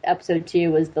still think episode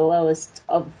 2 was the lowest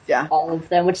of all of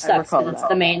them, which sucks because it's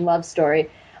the main love story,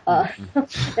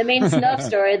 the main snuff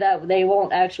story that they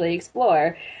won't actually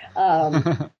explore.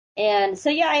 And so,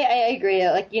 yeah, I agree.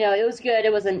 Like, it was good.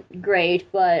 It wasn't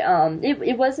great, but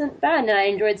it wasn't bad. And I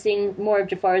enjoyed seeing more of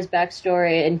Jafar's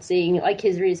backstory and seeing, like,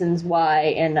 his reasons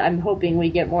why. And I'm hoping we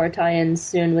get more tie-ins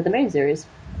soon with the main series.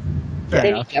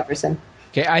 Thank you, Jefferson.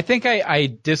 Okay, I think I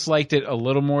disliked it a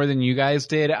little more than you guys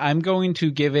did. I'm going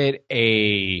to give it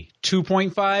a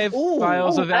 2.5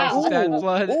 vials of Valstat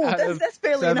blood. That's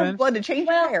barely 7. enough blood to change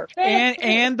your hair.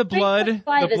 And the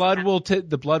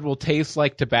blood will taste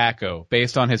like tobacco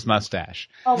based on his mustache.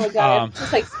 Oh my god, it's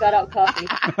just like spat out coffee.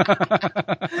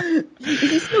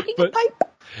 He's smoking a pipe.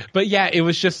 But yeah, it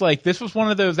was just like, this was one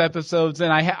of those episodes,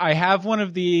 and I have one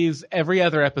of these every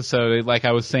other episode, like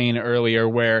I was saying earlier,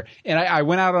 where, and I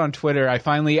went out on Twitter, I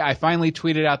finally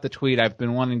tweeted out the tweet I've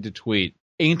been wanting to tweet.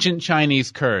 Ancient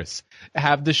Chinese curse.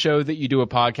 Have the show that you do a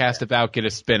podcast about get a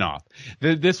spinoff.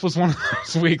 This was one of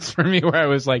those weeks for me where I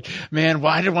was like, man,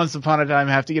 why did Once Upon a Time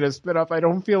have to get a spinoff? I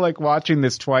don't feel like watching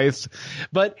this twice.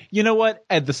 But you know what?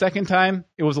 At the second time,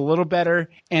 it was a little better,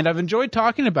 and I've enjoyed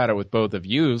talking about it with both of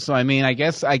you. So I mean, I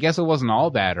guess it wasn't all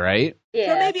bad, right?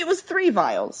 Yeah. So maybe it was 3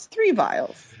 vials. 3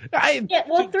 vials.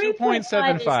 3.5 is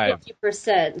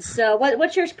 50%. So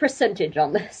what's your percentage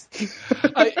on this?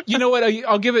 You know what?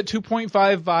 I'll give it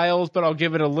 2.5 vials, but I'll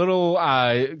give it a little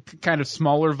kind of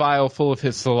smaller vial full of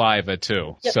his saliva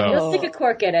too. Yep, So you'll stick a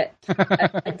cork in it.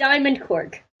 A diamond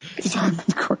cork.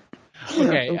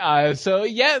 okay, so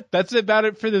yeah, that's about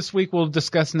it for this week. We'll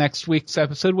discuss next week's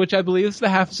episode, which I believe is the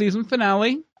half-season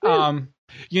finale.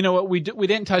 You know what? We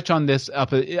didn't touch on this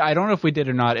I don't know if we did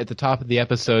or not at the top of the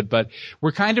episode, but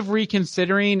we're kind of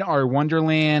reconsidering our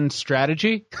Wonderland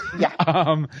strategy. Yeah.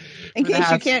 In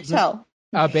case you can't tell.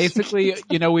 Basically,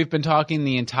 you know, we've been talking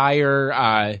the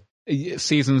entire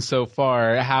season so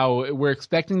far how we're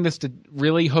expecting this to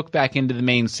really hook back into the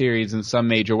main series in some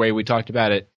major way. We talked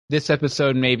about it this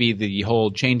episode. Maybe the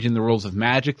whole changing the rules of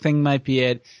magic thing might be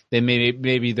it. Then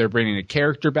maybe they're bringing a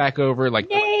character back over, like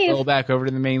Dave. Back over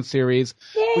to the main series.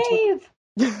 Dave.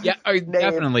 Yeah,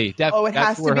 definitely. Oh, it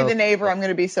has to be the Knave, or I'm going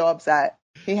to be so upset.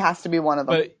 He has to be one of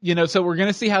them. But, you know, so we're going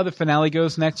to see how the finale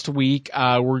goes next week.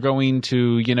 We're going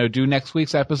to, you know, do next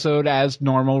week's episode as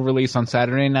normal, release on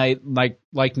Saturday night, like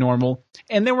normal.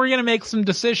 And then we're going to make some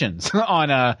decisions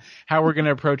on how we're going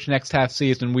to approach next half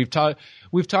season. We've talked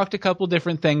a couple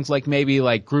different things, like maybe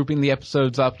like grouping the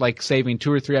episodes up, like saving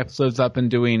 2 or 3 episodes up and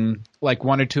doing like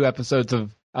 1 or 2 episodes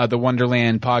of the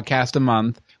Wonderland podcast a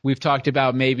month. We've talked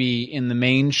about maybe in the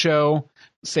main show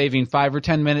saving 5 or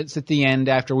 10 minutes at the end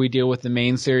after we deal with the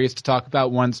main series to talk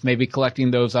about once, maybe collecting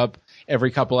those up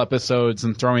every couple episodes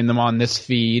and throwing them on this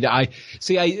feed. I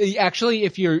actually,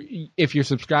 if you're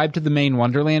subscribed to the main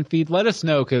Wonderland feed, let us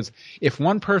know, because if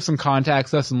one person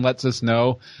contacts us and lets us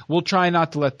know, we'll try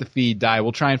not to let the feed die.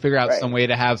 We'll try and figure out some way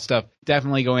to have stuff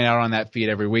definitely going out on that feed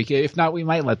every week. If not, we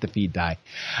might let the feed die.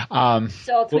 So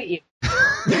I'll tweet you.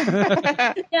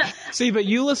 Yeah. See, but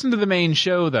you listen to the main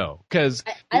show though, because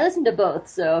I listen to both.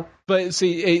 So, but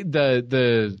see,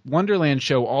 the Wonderland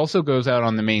show also goes out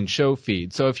on the main show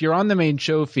feed. So if you're on the main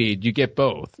show feed, you get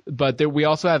both. But we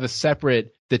also have a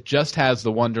separate that just has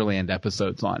the Wonderland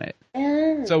episodes on it.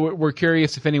 So we're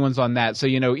curious if anyone's on that. So,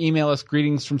 you know, email us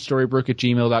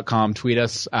greetingsfromstorybrooke@gmail.com, tweet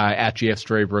us at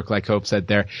GFStorybrooke, like Hope said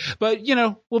there. But, you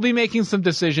know, we'll be making some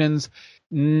decisions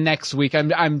next week.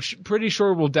 I'm pretty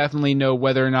sure we'll definitely know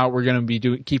whether or not we're going to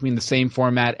be keeping the same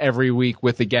format every week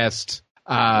with a guest,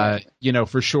 you know,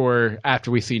 for sure after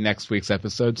we see next week's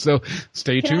episode. So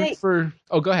stay tuned for...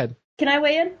 Oh, go ahead. Can I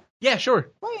weigh in? Yeah, sure.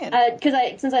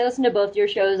 Because since I listen to both your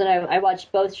shows and I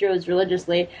watch both shows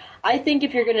religiously, I think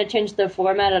if you're going to change the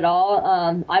format at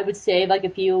all, I would save like a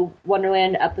few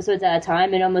Wonderland episodes at a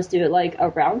time and almost do it like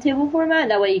a roundtable format.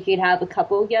 That way you can have a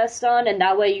couple guests on, and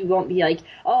that way you won't be like,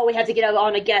 oh, we have to get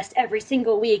on a guest every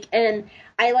single week. And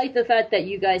I like the fact that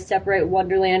you guys separate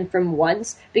Wonderland from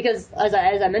Once, because as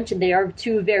I mentioned, they are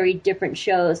 2 very different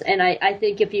shows. And I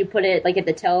think if you put it like at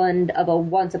the tail end of a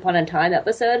Once Upon a Time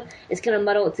episode, it's going to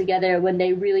muddle it together when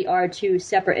they really are 2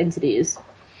 separate entities.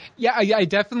 Yeah, I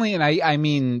definitely, and I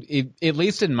mean, at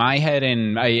least in my head,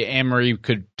 and Anne-Marie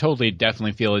could totally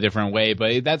definitely feel a different way,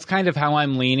 but that's kind of how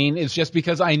I'm leaning. It's just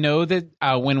because I know that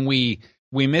when we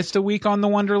missed a week on the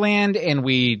Wonderland and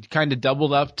we kind of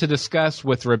doubled up to discuss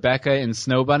with Rebecca and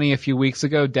Snow Bunny a few weeks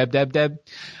ago,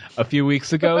 a few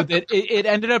weeks ago, that it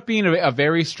ended up being a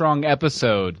very strong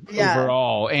episode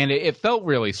overall, and it felt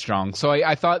really strong. So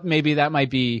I thought maybe that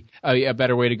might be a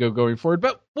better way to go going forward,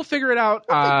 but we'll figure it out.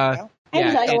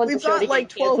 We've got like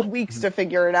 12 weeks to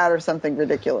figure it out or something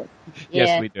ridiculous.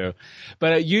 Yes, we do.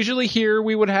 But usually here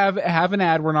we would have an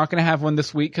ad. We're not going to have one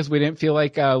this week because we didn't feel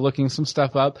like looking some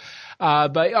stuff up.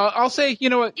 But I'll say, you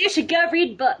know what? You should go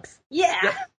read books.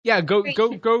 Yeah, go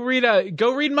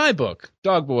read my book,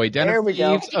 Dog Boy, Den of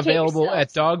Thieves, available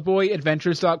at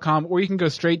dogboyadventures.com, or you can go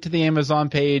straight to the Amazon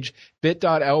page,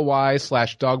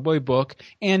 bit.ly/dogboybook.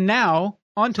 And now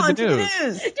On to the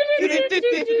news.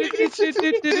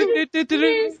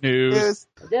 News.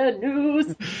 The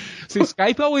news. See,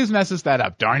 Skype always messes that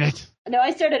up, darn it. No,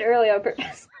 I started early on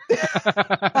purpose.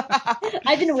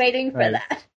 I've been waiting for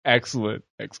that. Excellent.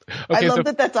 Okay, I love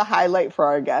that that's a highlight for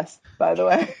our guest, by the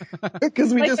way,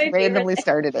 because we Like just my randomly favorite.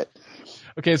 started it.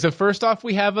 Okay, so first off,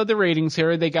 we have the ratings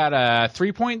here. They got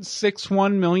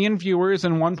 3.61 million viewers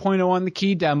and 1.0 on the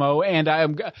key demo, and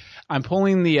I'm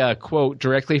pulling the quote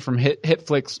directly from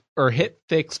Hitflix or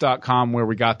Hitfix.com where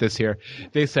we got this here.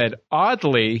 They said,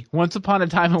 oddly, Once Upon a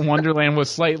Time in Wonderland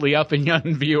was slightly up in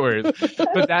young viewers,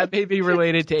 but that may be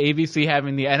related to ABC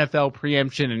having the NFL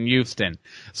preemption in Houston.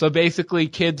 So basically,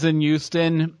 kids in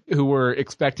Houston who were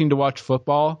expecting to watch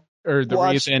football, or the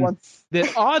reason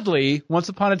that oddly, Once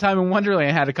Upon a Time in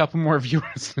Wonderland had a couple more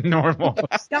viewers than normal.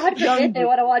 God forbid they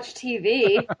want to watch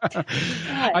TV.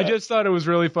 I just thought it was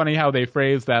really funny how they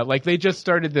phrased that. Like they just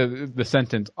started the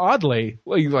sentence oddly.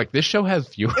 Like this show has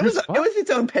viewers. It was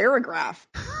its own paragraph.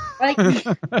 Like,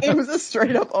 It was a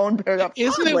straight up own paragraph.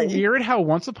 Isn't it weird how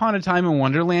Once Upon a Time in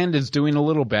Wonderland is doing a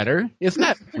little better? Isn't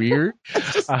that weird?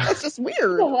 That's just weird.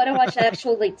 people want to watch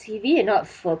actual like TV and not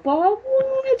football.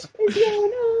 What is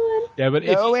going on? Yeah, but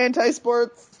No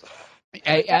anti-sports.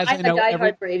 as I I'm know, a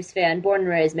diehard Braves fan, born and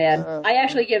raised, man. I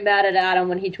actually get mad at Adam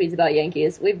when he tweets about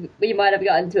Yankees. We might have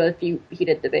gotten to a few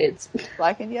heated debates.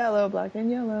 Black and yellow, black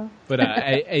and yellow. But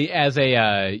as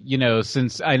a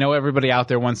since I know everybody out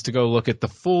there wants to go look at the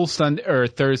full Sunday or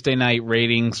Thursday night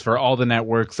ratings for all the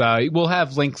networks, we'll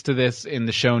have links to this in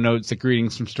the show notes at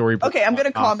Greetings from Storybook. Okay, I'm going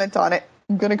to comment on it.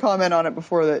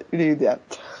 Before that you do that.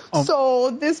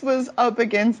 So this was up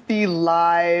against the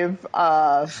live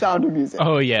Sound of Music.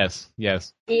 Oh yes.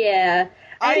 Yeah.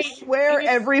 I swear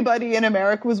everybody in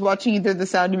America was watching either The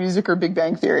Sound of Music or Big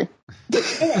Bang Theory.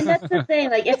 And that's the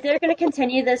thing. Like, if they're going to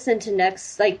continue this into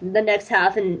the next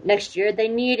half and next year, they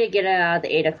need to get it out of the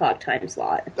 8 o'clock time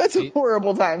slot. That's a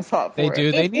horrible time slot for They it.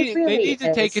 do. They It need really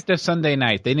to take it to Sunday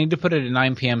night. They need to put it at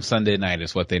 9 p.m. Sunday night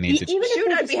is what they need to do. Even if Shoot,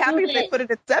 they I'd be just happy move if they put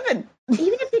it at 7.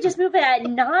 Even if they just move it at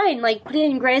 9, like put it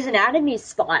in Grey's Anatomy's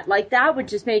spot, like that would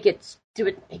just make it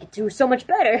do so much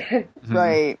better.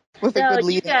 Right. With a So good you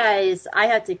lead. guys,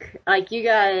 you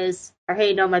guys are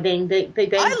hating on my Big Bang.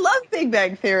 I love Big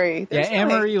Bang Theory. Yeah, There's no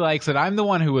Anne-Marie likes it. I'm the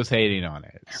one who was hating on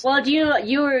it. Well,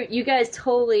 you guys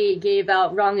totally gave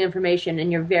out wrong information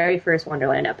in your very first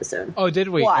Wonderland episode. Oh, did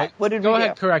we? What? What did Go we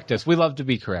ahead, do? correct us. We love to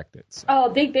be corrected. So. Oh,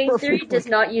 Big Bang Theory Perfect. does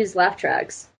not use laugh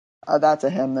tracks. That's a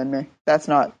him than me.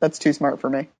 That's too smart for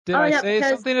me. Did Oh, I yeah, say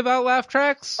because- something about laugh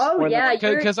tracks? Oh Or yeah, the-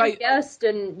 you're a guest,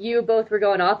 and you both were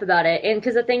going off about it. And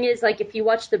because the thing is, like, if you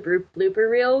watch the blooper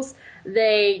reels,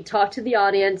 they talk to the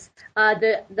audience.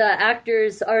 The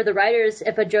actors or the writers,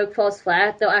 if a joke falls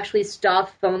flat, they'll actually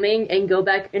stop filming and go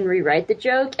back and rewrite the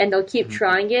joke, and they'll keep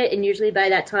trying it. And usually by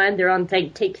that time, they're on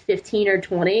take 15 or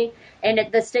 20, and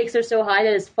the stakes are so high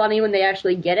that it's funny when they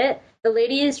actually get it. The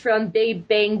ladies from Big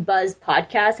Bang Buzz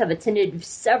podcast have attended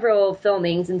several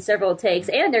filmings and several takes,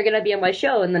 and they're going to be on my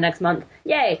show in the next month.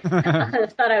 Yay! I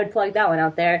thought I would plug that one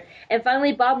out there. And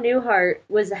finally, Bob Newhart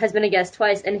has been a guest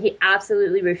twice, and he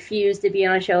absolutely refused to be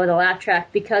on a show with a laugh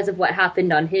track because of what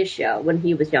happened on his show when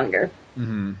he was younger.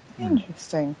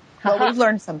 Interesting. Well, we've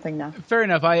learned something now. Fair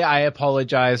enough. I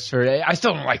apologize for. I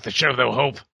still don't like the show though.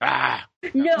 Hope.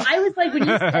 No, I was like, when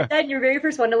you said that in your very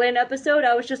first Wonderland episode,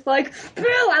 I was just like, Bill!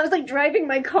 I was like driving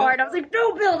my car, and I was like,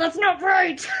 no, Bill, that's not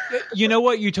right! You know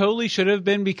what? You totally should have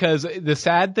been, because the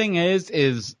sad thing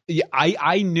is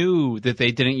I knew that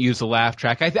they didn't use a laugh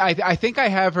track. I think I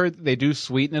have heard that they do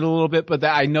sweeten it a little bit, but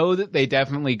I know that they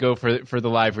definitely go for the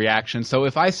live reaction. So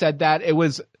if I said that, it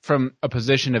was from a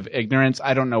position of ignorance.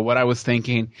 I don't know what I was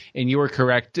thinking, and you were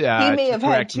correct. He may have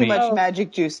had too me. much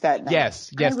magic juice that night.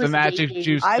 Yes, I the was magic waiting.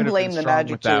 juice. I could have blame been the strong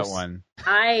magic with that juice. one.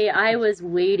 I was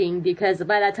waiting, because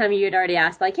by that time you had already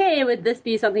asked, like, hey, would this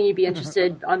be something you'd be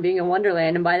interested on being in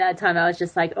Wonderland? And by that time I was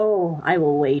just like, oh, I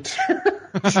will wait.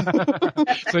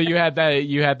 So you had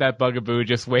that bugaboo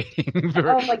just waiting. For,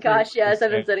 Oh my gosh, yes,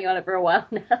 I've been sitting on it for a while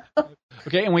now.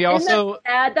 Okay, and we Isn't also that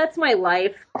sad? That's my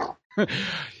life.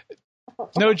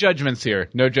 no judgments here.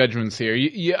 No judgments here.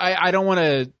 I don't want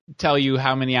to tell you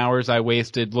how many hours I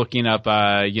wasted looking up,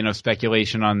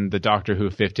 speculation on the Doctor Who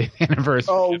 50th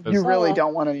anniversary. Oh, episode. you really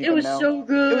don't want to even It was know. so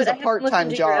good. It was a I haven't listened part-time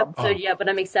to your job. episode yet, but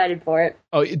I'm excited for it.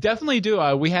 Oh, definitely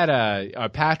do. We had a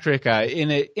Patrick.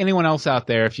 Anyone else out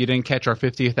there? If you didn't catch our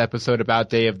 50th episode about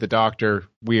Day of the Doctor,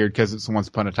 weird because it's a Once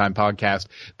Upon a Time podcast.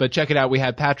 But check it out. We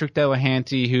had Patrick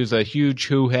Delahanty, who's a huge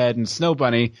Who head, and Snow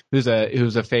Bunny, who's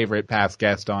a favorite past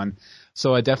guest on.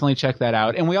 So definitely check that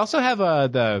out. And we also have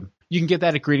the You can get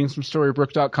that at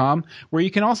greetingsfromstorybrooke.com, where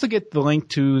you can also get the link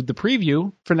to the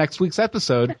preview for next week's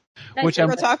episode, which We're I'm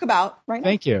going to talk about right now.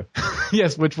 Thank you.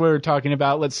 Yes, which we're talking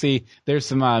about. Let's see. There's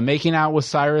some making out with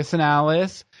Cyrus and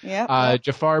Alice. Yeah.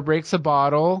 Jafar breaks a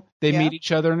bottle. They meet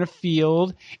each other in a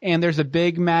field, and there's a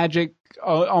big magic,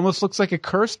 almost looks like a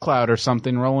curse cloud or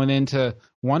something rolling into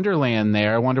Wonderland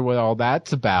there. I wonder what all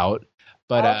that's about.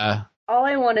 But all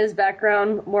I want is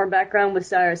more background with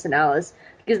Cyrus and Alice,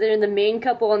 because they're the main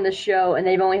couple on the show, and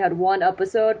they've only had one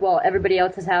episode, while everybody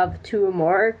else has had 2 or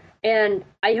more. And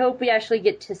I hope we actually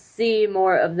get to see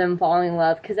more of them falling in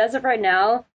love, because as of right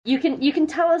now, you can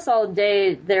tell us all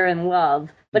day they're in love,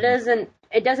 but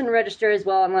it doesn't register as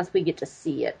well unless we get to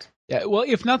see it. Yeah, well,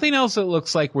 if nothing else, it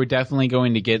looks like we're definitely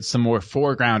going to get some more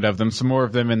foreground of them, some more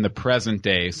of them in the present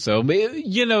day. So,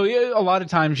 you know, a lot of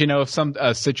times, you know, if some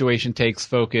situation takes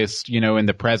focus, you know, in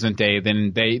the present day,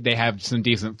 then they have some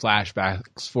decent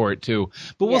flashbacks for it too.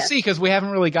 But we'll see, because we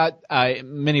haven't really got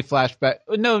many flashbacks.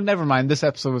 No, never mind. This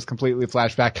episode was completely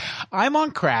flashback. I'm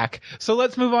on crack. So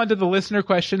let's move on to the listener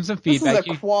questions and feedback. This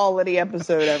is a quality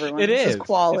episode, everyone. It is. This is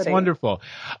quality. It's wonderful.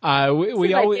 This is my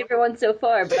favorite one so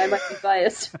far, but I might be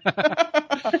biased.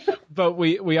 But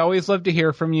we always love to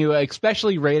hear from you,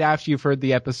 especially right after you've heard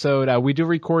the episode. We do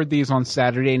record these on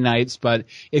Saturday nights, but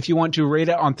if you want to rate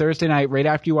it on Thursday night, right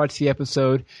after you watch the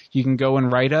episode, you can go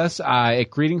and write us at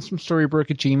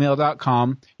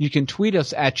greetingsfromstorybrooke@gmail.com. You can tweet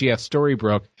us at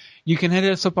GFStorybrooke. You can hit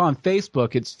us up on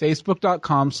Facebook. It's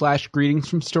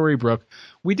facebook.com/greetingsfromstorybrooke.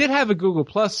 We did have a Google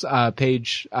Plus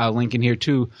page link in here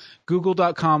too,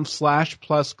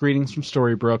 google.com/plus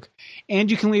greetingsfromstorybrooke. And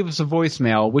you can leave us a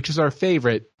voicemail, which is our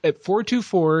favorite, at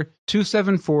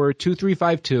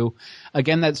 424-274-2352.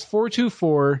 Again, that's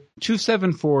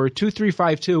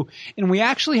 424-274-2352. And we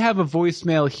actually have a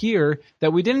voicemail here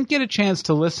that we didn't get a chance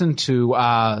to listen to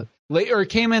it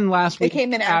came in last week. It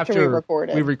came in after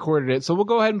we recorded it. So we'll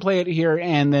go ahead and play it here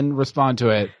and then respond to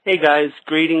it. Hey guys,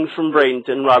 greetings from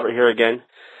Bradenton. Robert here again.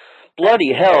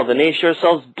 Bloody hell, the name sure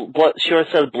says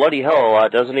bloody hell a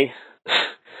lot, doesn't he?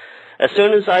 As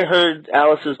soon as I heard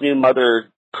Alice's new mother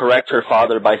correct her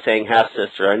father by saying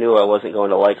half-sister, I knew I wasn't going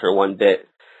to like her one bit.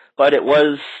 But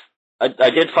I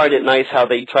did find it nice how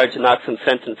they tried to knock some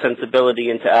sense and sensibility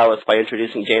into Alice by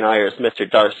introducing Jane Eyre's Mr.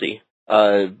 Darcy.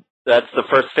 That's the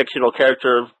first fictional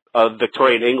character of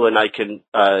Victorian England I can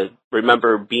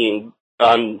remember being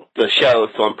on the show,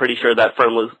 so I'm pretty sure that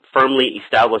firmly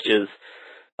establishes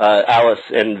Alice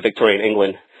in Victorian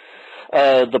England.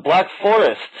 The Black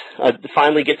Forest. I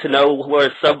finally get to know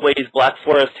where Subway's Black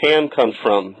Forest ham comes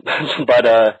from.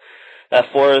 But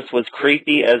that forest was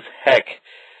creepy as heck.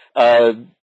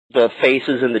 The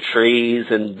faces in the trees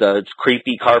and the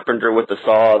creepy carpenter with the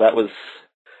saw, that was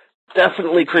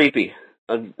definitely creepy.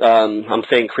 I'm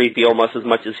saying creepy almost as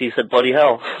much as he said bloody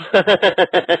hell.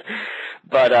 But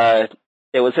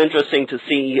it was interesting to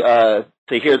see, to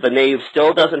hear the knave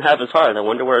still doesn't have his heart. I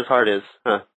wonder where his heart is.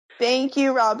 Huh. Thank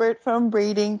you, Robert from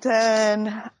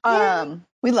Bradenton.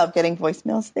 We love getting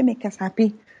voicemails. They make us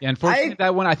happy. Yeah, unfortunately,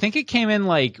 that one, I think it came in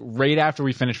like right after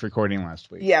we finished recording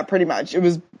last week. Yeah, pretty much. It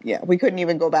was, we couldn't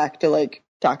even go back to like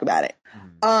talk about it.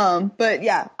 But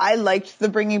yeah, I liked the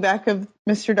bringing back of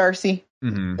Mr. Darcy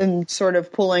and sort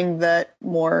of pulling that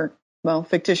more,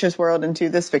 fictitious world into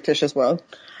this fictitious world.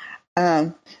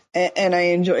 And I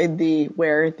enjoyed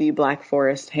where the Black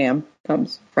Forest ham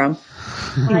comes from.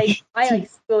 I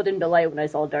squealed in delight when I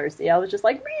saw Darcy. I was just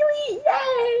like, really?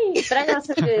 Yay! But I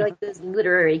also really like those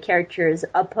literary characters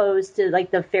opposed to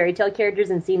like the fairy tale characters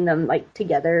and seeing them like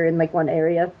together in like one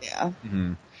area. Yeah.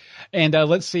 And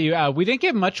let's see, we didn't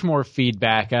get much more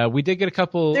feedback. We did get a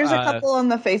couple. There's a couple on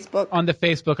the Facebook. On the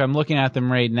Facebook, I'm looking at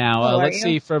them right now. Let's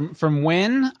see, from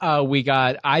Wynn, we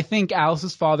got, I think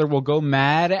Alice's father will go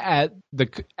mad at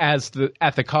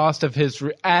the cost of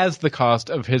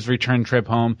his return trip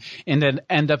home and then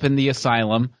end up in the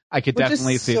asylum. I could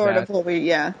definitely see that. Sort of what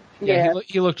Yeah.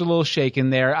 He looked a little shaken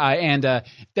there. And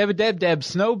Deb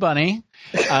Snow Bunny.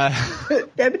 Deb.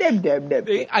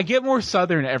 I get more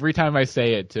Southern every time I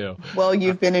say it too. Well,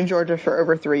 you've been in Georgia for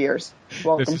over 3 years.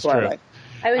 Welcome to our life.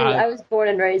 I was born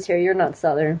and raised here. You're not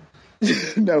Southern.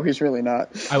 No, he's really not.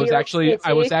 I was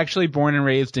actually born and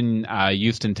raised in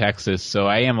Houston, Texas, so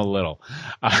I am a little.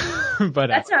 But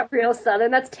that's not real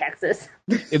Southern. That's Texas.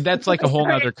 That's like a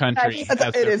whole other country.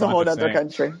 It is a whole other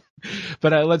country.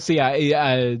 But let's see.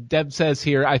 Deb says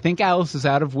here, I think Alice is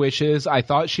out of wishes. I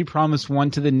thought she promised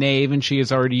one to the knave, and she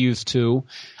has already used 2.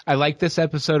 I liked this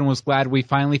episode and was glad we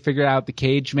finally figured out the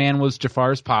cage man was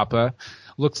Jafar's papa.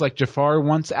 Looks like Jafar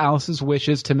wants Alice's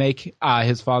wishes to make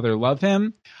his father love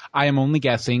him. I am only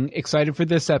guessing. Excited for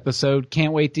this episode.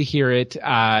 Can't wait to hear it.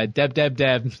 Deb,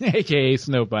 aka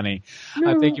Snow Bunny.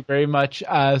 Thank you very much,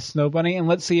 Snow Bunny. And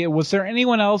let's see, was there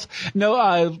anyone else? No,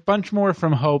 a bunch more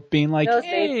from Hope being like, No,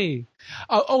 hey.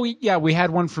 Oh, yeah, we had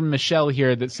one from Michelle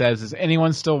here that says, is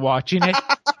anyone still watching it?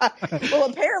 Well,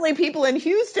 apparently people in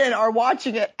Houston are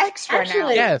watching it extra now.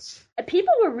 Actually, Yes.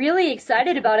 People were really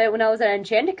excited about it when I was at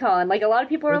Enchanticon. Like, a lot of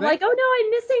people were like, "Oh no,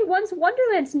 I'm missing Once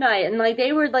Wonderland tonight," and like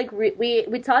they were like, we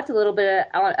talked a little bit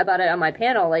about it on my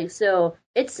panel. Like, so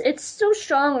it's so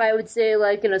strong. I would say,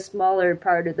 like, in a smaller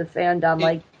part of the fandom,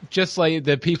 like just like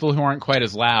the people who aren't quite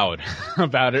as loud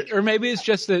about it, or maybe it's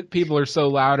just that people are so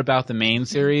loud about the main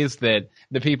series that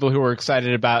the people who are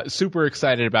super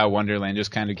excited about Wonderland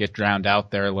just kind of get drowned out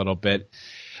there a little bit.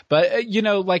 But,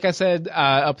 like I said,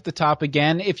 up at the top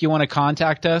again, if you want to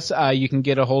contact us, you can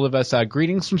get a hold of us.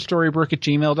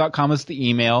 Greetingsfromstorybrooke@gmail.com is the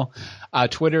email.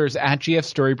 Twitter is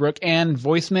 @GFStorybrooke, and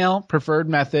voicemail, preferred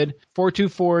method,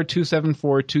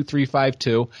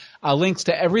 424-274-2352. Links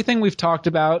to everything we've talked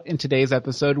about in today's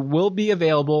episode will be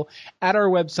available at our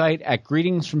website at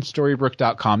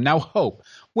greetingsfromstorybrooke.com. Now, Hope,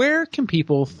 where can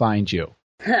people find you?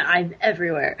 I'm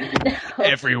everywhere.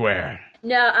 Everywhere.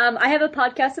 No, I have a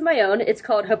podcast of my own. It's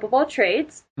called Hope of All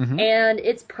Trades, and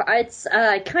it's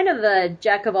kind of a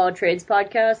jack of all trades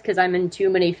podcast because I'm in too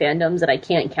many fandoms that I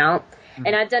can't count.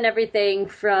 And I've done everything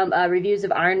from reviews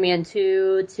of Iron Man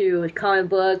 2 to comic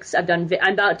books. I'm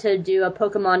about to do a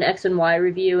Pokemon X and Y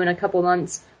review in a couple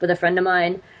months with a friend of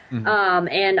mine,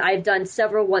 and I've done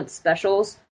several once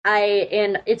specials.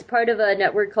 And it's part of a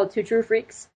network called Two True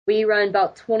Freaks. We run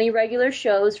about 20 regular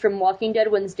shows from Walking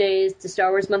Dead Wednesdays to Star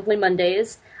Wars Monthly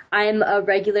Mondays. I'm a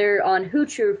regular on Who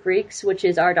True Freaks, which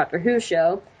is our Doctor Who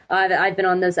show. I've been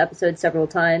on those episodes several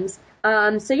times.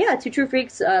 So yeah, Two True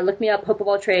Freaks, look me up, Hope of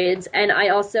All Trades. And I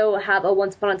also have a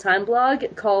Once Upon a Time blog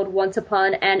called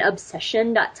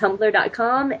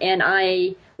onceuponanobsession.tumblr.com. And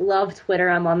I love Twitter.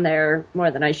 I'm on there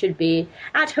more than I should be.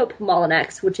 At Hope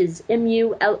Mullinax, which is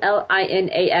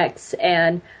MULLINAX.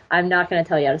 And I'm not going to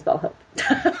tell you how to spell Hope.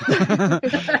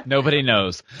 Nobody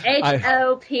knows.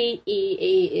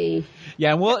 HOPEEE.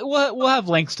 Yeah, we'll have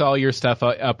links to all your stuff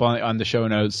up on the show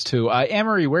notes too.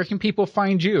 Anne-Marie, where can people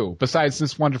find you besides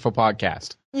this wonderful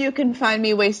podcast? You can find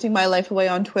me wasting my life away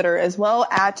on Twitter as well,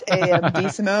 at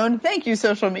AMDSimone. Thank you,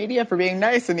 social media, for being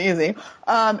nice and easy.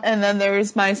 And then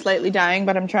there's my slightly dying,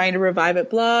 but I'm trying to revive it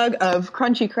blog of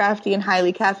crunchy, crafty, and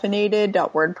highly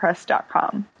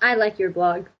caffeinated.wordpress.com. I like your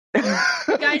blog.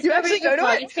 Guys, You actually go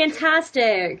to it? It's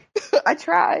fantastic. I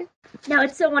try. No,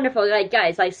 it's so wonderful. Like,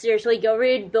 guys, like, seriously, go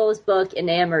read Bill's book and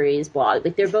Anne-Marie's blog.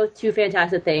 Like, they're both two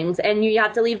fantastic things. And you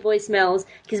have to leave voicemails,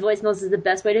 because voicemails is the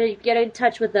best way to get in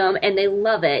touch with them, and they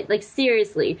love it. Like,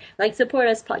 seriously. Like, support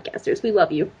us podcasters. We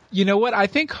love you. You know what? I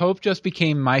think Hope just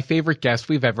became my favorite guest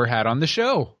we've ever had on the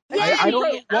show. I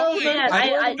don't know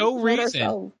why. No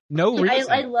reason. No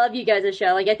reason. I love you guys' show.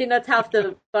 Like, I think that's half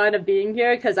the fun of being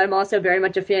here, because I'm also very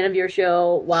much a fan of your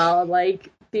show while, like,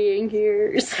 being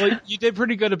here. Well, you did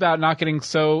pretty good about not getting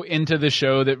so into the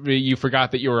show that you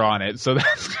forgot that you were on it, so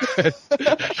that's good.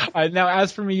 Now,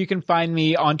 as for me, you can find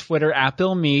me on Twitter at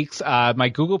Bill Meeks. My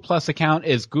Google Plus account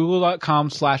is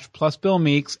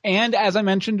google.com/plusbillmeeks. And as I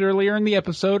mentioned earlier in the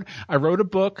episode, I wrote a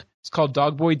book. It's called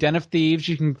Dogboy Den of Thieves.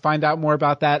 You can find out more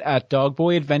about that at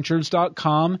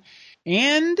dogboyadventures.com.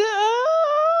 And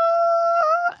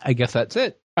I guess that's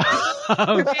it.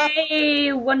 Hey,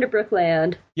 Wonderbrook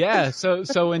Land. Yeah,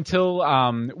 so until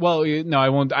no, I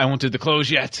won't do the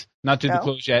close yet. Not do the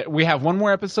close yet. We have one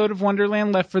more episode of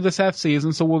Wonderland left for this half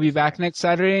season, so we'll be back next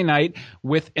Saturday night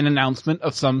with an announcement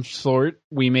of some sort.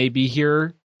 We may be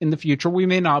here in the future, we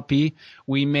may not be.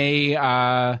 We may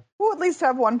We'll at least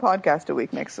have one podcast a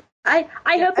week next. I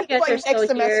hope you guys are still next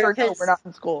semester here, until we're not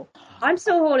in school. I'm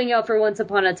still holding out for Once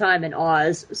Upon a Time in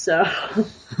Oz, so.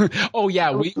 Oh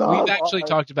yeah, we've actually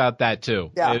talked about that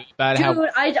too. Yeah. Dude,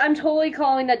 I'm totally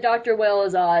calling that Dr. Will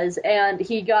is Oz, and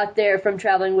he got there from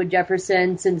traveling with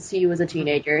Jefferson since he was a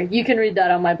teenager. You can read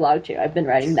that on my blog too. I've been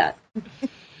writing that.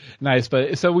 Nice,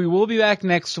 but so we will be back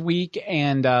next week,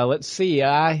 and let's see.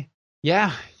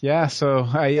 Yeah. So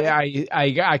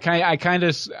I kind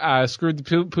of screwed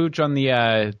the pooch on the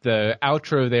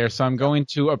outro there. So I'm going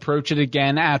to approach it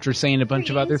again after saying a bunch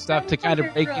of other stuff to kind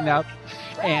of breaking up.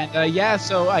 And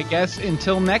so I guess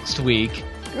until next week,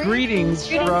 greetings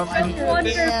from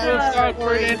Wonderbrook.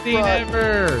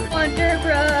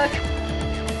 Wonderbrook.